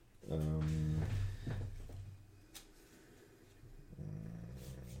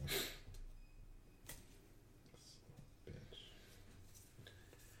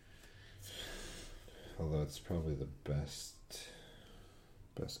 Although it's probably the best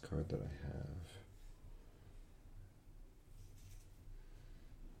card that I have.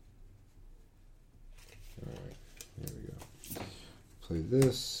 Alright, here we go. Play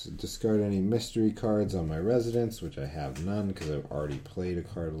this. Discard any mystery cards on my residence, which I have none because I've already played a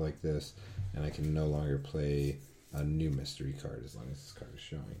card like this, and I can no longer play a new mystery card as long as this card is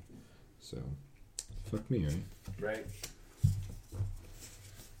showing. So, fuck me, right? Right.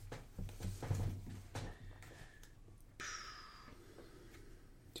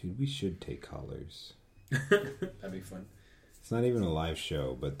 Dude, we should take callers. That'd be fun. It's not even a live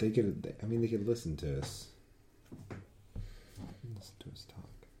show, but they could listen to us. Listen to us talk.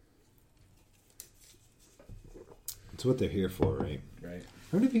 It's what they're here for, right? Right.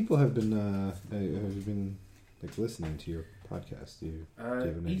 How many people have been like listening to your podcast? Do you have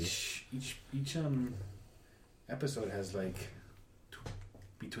an idea? Each episode has like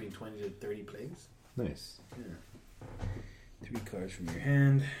between 20 to 30 plays. Nice. Yeah. 3 cards from your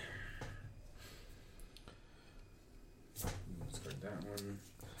hand. Discard that one.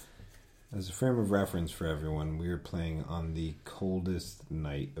 As a frame of reference for everyone, we are playing on the coldest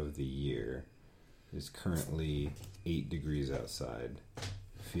night of the year. It's currently 8 degrees outside.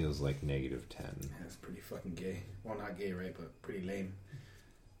 Feels like -10. That's pretty fucking gay. Well, not gay, right? But pretty lame.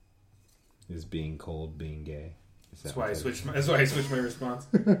 Is being cold being gay? That's why I switched my response.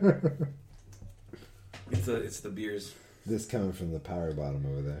 It's the beers. This coming from the power bottom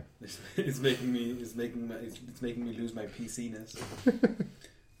over there. It's making me lose my PC-ness.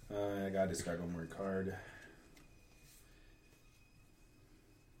 I gotta discard one more card.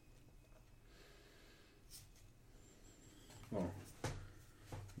 Oh.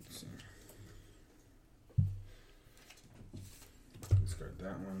 Let's see. Discard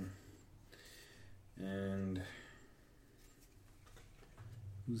that one. And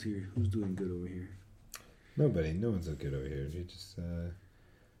who's here? Who's doing good over here? Nobody. No one's so good over here. You just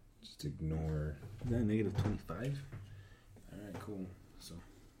ignore. Is that -25? Alright, cool. So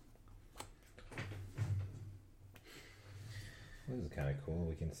this is kind of cool.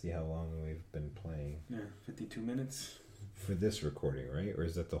 We can see how long we've been playing. yeah, 52 minutes. For this recording, right? Or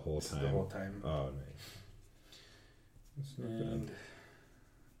is that the whole This is time? the whole time. Oh, nice. That's not And bad.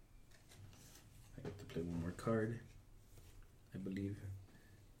 I get to play one more card, I believe.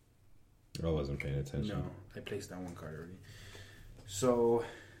 I wasn't paying attention. No, I placed that one card already. So,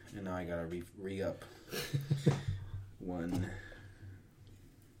 and now I gotta re-up. 1,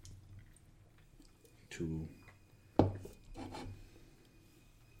 2.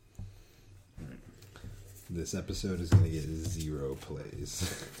 This episode is going to get 0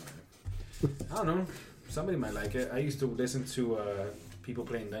 plays. I don't know. Somebody might like it. I used to listen to people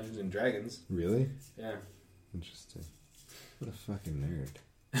playing Dungeons and Dragons. Really? Yeah. Interesting. What a fucking nerd.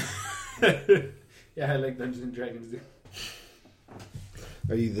 Yeah, I like Dungeons and Dragons.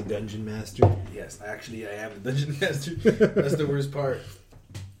 Are you the dungeon master? Yes, I am the Dungeon Master. That's the worst part.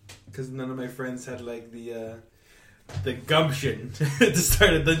 Because none of my friends had like the gumption to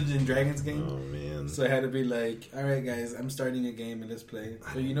start a Dungeons and Dragons game. Oh, man. So I had to be like, alright guys, I'm starting a game and let's play.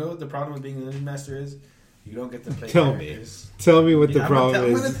 So you know what the problem with being a Dungeon Master is? You don't get to play characters. Tell me what the problem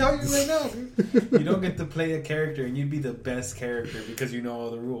I'm is. going to tell you right now. Dude. You don't get to play a character and you'd be the best character because you know all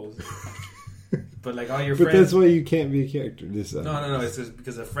the rules. But like all your But friends... that's why you can't be a character. No. It's just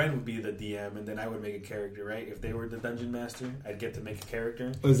because a friend would be the DM and then I would make a character, right? If they were the Dungeon Master, I'd get to make a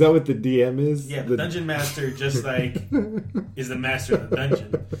character. Oh, is that what the DM is? Yeah, the Dungeon Master just like is the master of the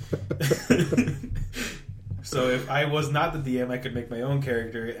dungeon. So if I was not the DM, I could make my own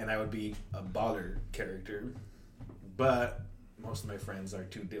character and I would be a baller character. But most of my friends are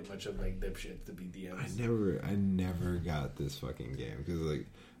too much of like dipshits to be DMs. I never got this fucking game because like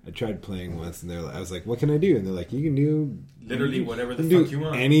I tried playing once and I was like, what can I do? And they're like, you can do literally whatever the fuck you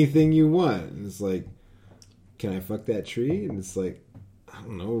want. Anything you want. And it's like, can I fuck that tree? And it's like, I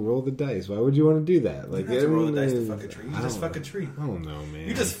don't know. Roll the dice. Why would you want to do that? Like, you don't have to roll the dice to fuck a tree. You just fuck a tree. I don't know, man.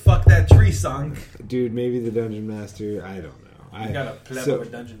 You just fuck that tree, Song. Dude, maybe the Dungeon Master. I don't know. You got a pleb of a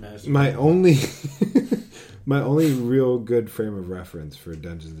Dungeon Master. My only real good frame of reference for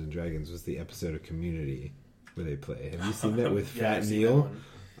Dungeons and Dragons was the episode of Community where they play. Have you seen that with Fat Neil?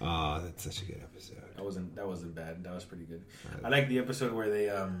 Oh, that's such a good episode. That wasn't bad. That was pretty good. I like the episode where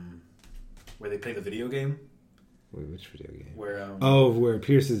they play the video game. Wait, which video game? Where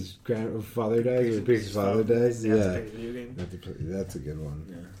Pierce's father dies. Where Pierce's father dies. Yeah, play the video game. That's a good one.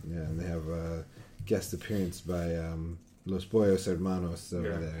 Yeah, and they have a guest appearance by Los Pollos Hermanos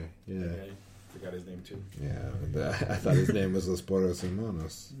over there. Yeah, I forgot his name too. Yeah, I thought his name was Los Pollos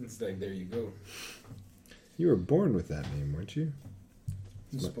Hermanos. It's like, there you go. You were born with that name, weren't you?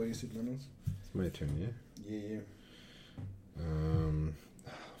 Los Pollos Hermanos. It's my turn, yeah. Yeah.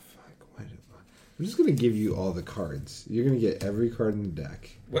 Fuck. I'm just gonna give you all the cards. You're gonna get every card in the deck.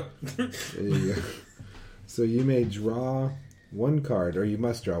 What? There you go. So you may draw one card, or you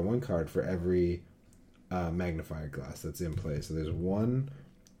must draw one card for every magnifier glass that's in play. So there's 1,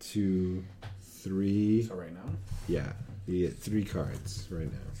 2, 3. So right now? Yeah, you get 3 cards right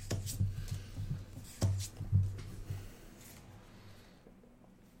now.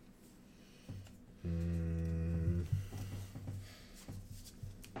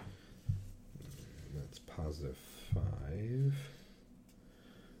 That's positive 5. I'm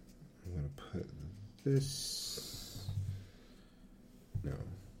going to put this... No.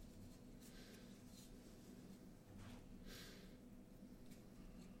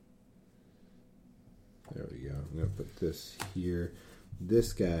 There we go. I'm going to put this here.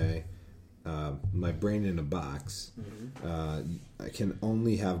 This guy, my brain in a box, I can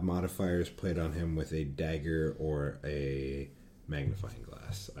only have modifiers played on him with a dagger or a magnifying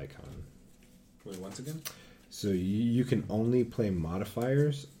glass icon. Wait, once again? So you can only play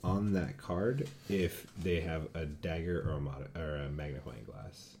modifiers on that card if they have a dagger or a magnifying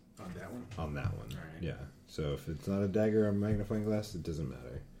glass. On that one? On that one, all right. Yeah. So if it's not a dagger or a magnifying glass, it doesn't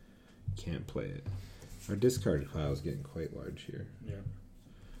matter. You can't play it. Our discard pile is getting quite large here. Yeah.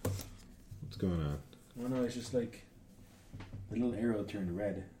 What's going on? Well, no, it's just like the little arrow turned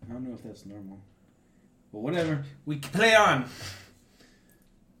red. I don't know if that's normal. Well, whatever. We play on.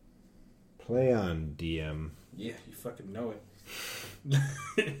 Play on, DM. Yeah, you fucking know it.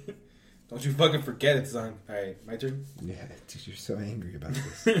 Don't you fucking forget it's on. Alright, my turn? Yeah, dude, you're so angry about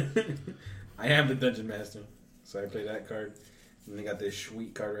this. I am the Dungeon Master. So I play that card. And they got this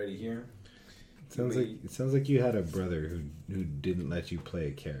sweet card right here. It sounds like you had a brother who didn't let you play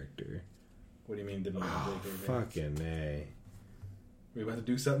a character. What do you mean didn't let me play a character? Fucking A. We about to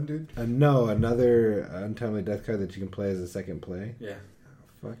do something, dude? No, another Untimely Death card that you can play as a second play? Yeah.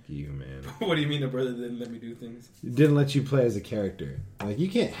 Fuck you, man. What do you mean a brother didn't let me do things? It didn't let you play as a character. Like, you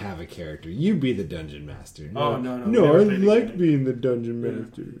can't have a character. You be the Dungeon Master. No, No, I like being the Dungeon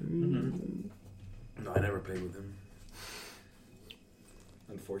Master. Mm-hmm. No, I never played with him.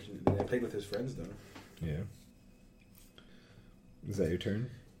 Unfortunately. I played with his friends, though. Yeah. Is that your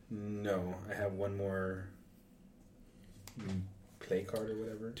turn? No, I have one more play card or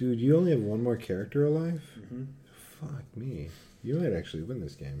whatever. Dude, you only have one more character alive? Mm-hmm. Fuck me. You might actually win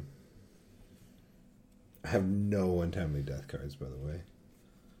this game. I have no Untimely Death cards, by the way.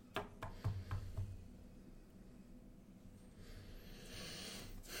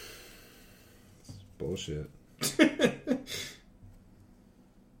 It's bullshit.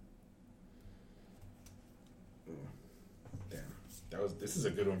 This is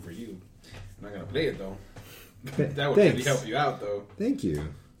a good one for you. I'm not gonna play it though. That would really help you out though. Thank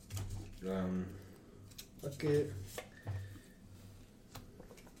you. Fuck it.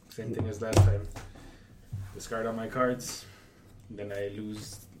 Same thing as last time. Discard all my cards. Then I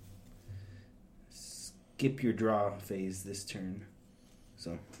lose. Skip your draw phase this turn.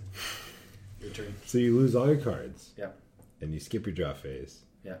 So, your turn. So you lose all your cards. Yeah. And you skip your draw phase.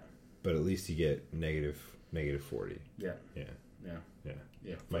 Yeah. But at least you get negative 40. Yeah. Yeah. Yeah. Yeah.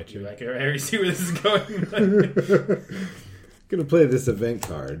 Yeah. My turn. I already see where this is going. Gonna play this event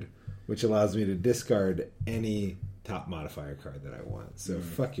card, which allows me to discard any top modifier card that I want. So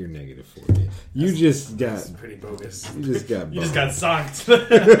fuck your negative 40. That's pretty bogus. You just got You just got socked.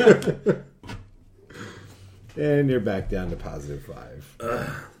 And you're back down to positive 5. Ugh,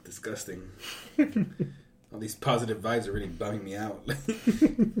 disgusting. All these positive vibes are really bumming me out.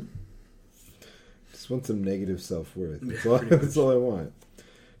 Just want some negative self-worth. That's all I want.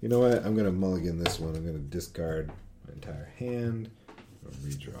 You know what? I'm going to mulligan this one. I'm going to discard my entire hand. I'll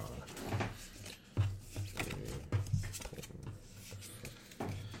redraw.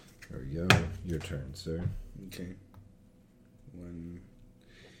 There we go. Your turn, sir. Okay. 1,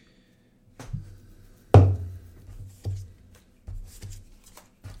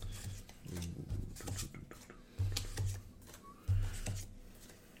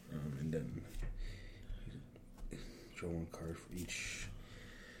 Draw one card for each.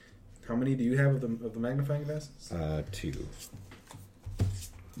 How many do you have of the magnifying glasses? 2.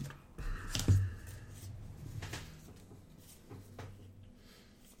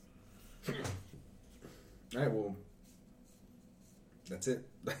 All right, well, that's it.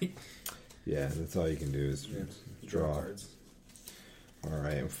 Yeah, that's all you can do is draw cards. All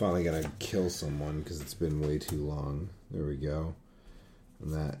right, I'm finally going to kill someone because it's been way too long. There we go.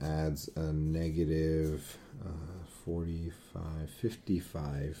 And that adds a negative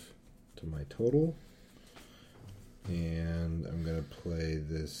 55 to my total. And I'm going to play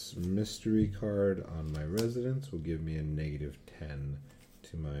this mystery card on my residence. Will give me a negative 10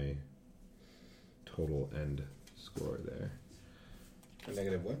 to my total end score there. A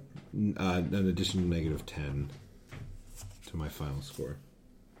negative what? An additional negative 10 to my final score.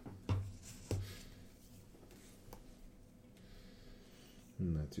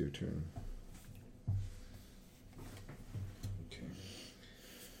 And that's your turn. Okay.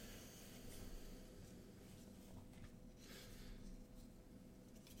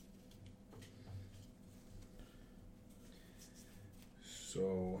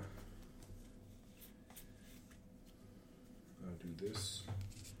 So I'll do this.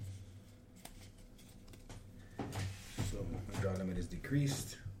 So my draw limit is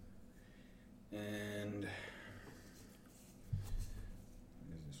decreased. And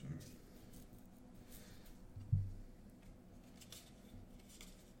what is this one?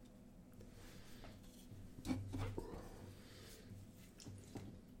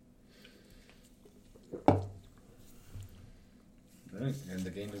 Alright, and the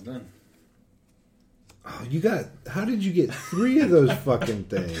game is done. Oh, how did you get 3 of those fucking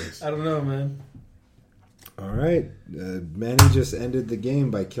things? I don't know, man. All right. Manny just ended the game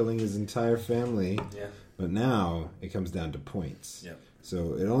by killing his entire family. Yeah. But now it comes down to points. Yep.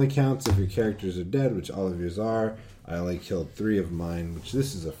 So it only counts if your characters are dead, which all of yours are. I only killed 3 of mine, which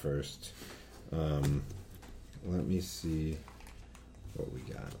this is a first. Let me see what we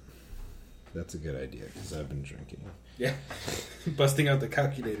got. That's a good idea because I've been drinking. Yeah. Busting out the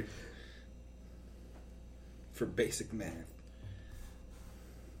calculator. For basic math.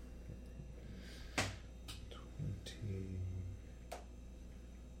 20.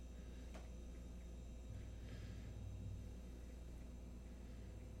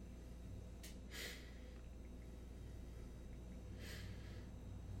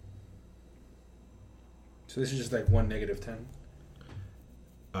 So this is just like one negative 10?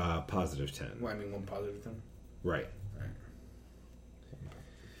 Positive 10. Well, I mean one positive 10? Right.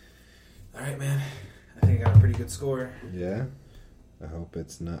 Alright, man. I think I got a pretty good score. Yeah? I hope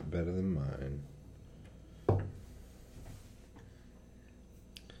it's not better than mine.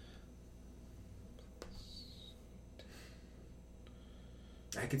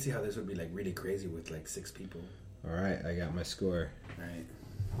 I could see how this would be like really crazy with like 6 people. Alright, I got my score. Alright.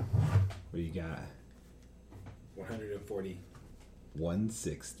 What do you got? 140.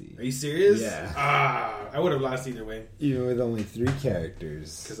 160. Are you serious? Yeah. I would have lost either way. Even with only 3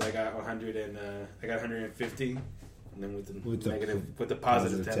 characters. Because I got 100 and I got 150, and then with the positive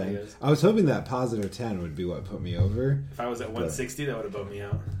positive 10. 10. I was hoping that positive 10 would be what put me over. If I was at 160, that would have bumped me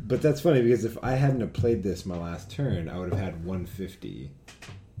out. But that's funny because if I hadn't have played this my last turn, I would have had 150.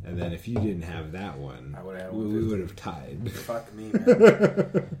 And then if you didn't have that one, we would have tied. Fuck me, man.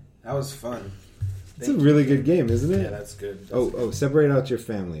 That was fun. It's a really good game, isn't it? Yeah, that's good. Separate out your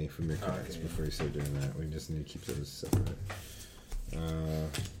family from your cards before you start doing that. We just need to keep those separate.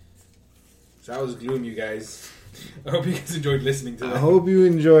 So I was Gloom, you guys. I hope you guys enjoyed listening to that. I hope you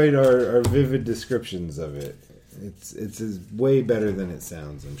enjoyed our vivid descriptions of it. It's way better than it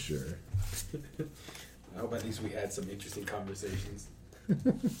sounds, I'm sure. I hope at least we had some interesting conversations.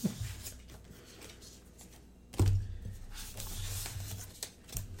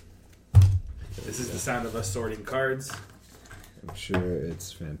 This is the sound of us sorting cards. I'm sure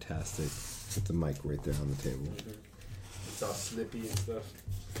it's fantastic. Put the mic right there on the table. Mm-hmm. It's all slippy and stuff.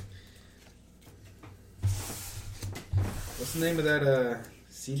 What's the name of that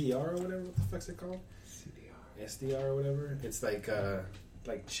CDR or whatever? What the fuck's it called? CDR. SDR or whatever. It's like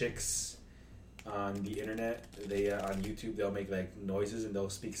chicks on the internet. They on YouTube they'll make like noises and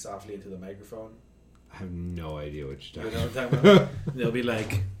they'll speak softly into the microphone. I have no idea what you're You talking know what I'm talking about? They'll be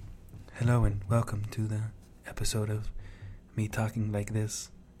like, "Hello and welcome to the episode of me talking like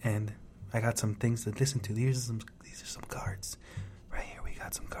this, and I got some things to listen to. These are some cards. Right here, we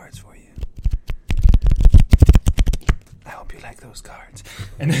got some cards for you. I hope you like those cards."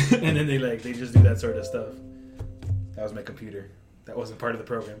 And then they just do that sort of stuff. That was my computer. That wasn't part of the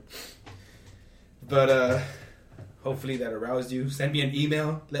program. But hopefully that aroused you. Send me an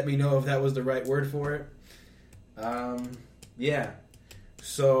email. Let me know if that was the right word for it. Yeah.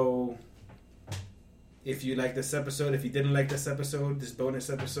 So, if you like this episode, if you didn't like this episode, this bonus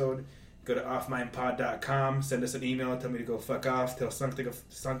episode, go to offmindpod.com, send us an email, tell me to go fuck off, tell Sunk to go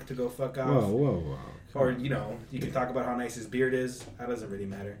fuck off. Whoa. Or, you know, you can talk about how nice his beard is. That doesn't really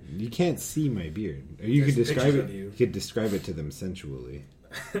matter. You can't see my beard. Or you could describe it. You could describe it to them sensually.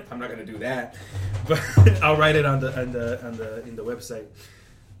 I'm not gonna do that, but I'll write it in the website.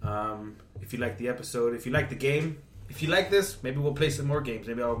 If you like the episode, if you like the game, if you like this, maybe we'll play some more games.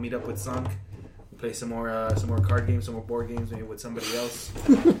 Maybe I'll meet up with Sunk. We'll play some more card games, some more board games, maybe with somebody else.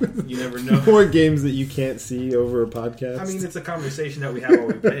 You never know. More games that you can't see over a podcast. I mean, it's a conversation that we have while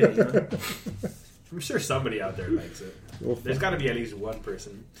we play. You know? I'm sure somebody out there likes it. There's got to be at least one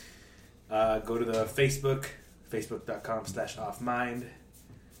person. Go to the facebook.com/offmind.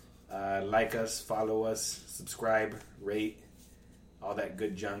 Like us, follow us, subscribe, rate, all that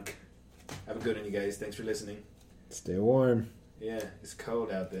good junk. Have a good one, you guys. Thanks for listening. Stay warm. Yeah, it's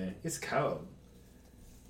cold out there. It's cold.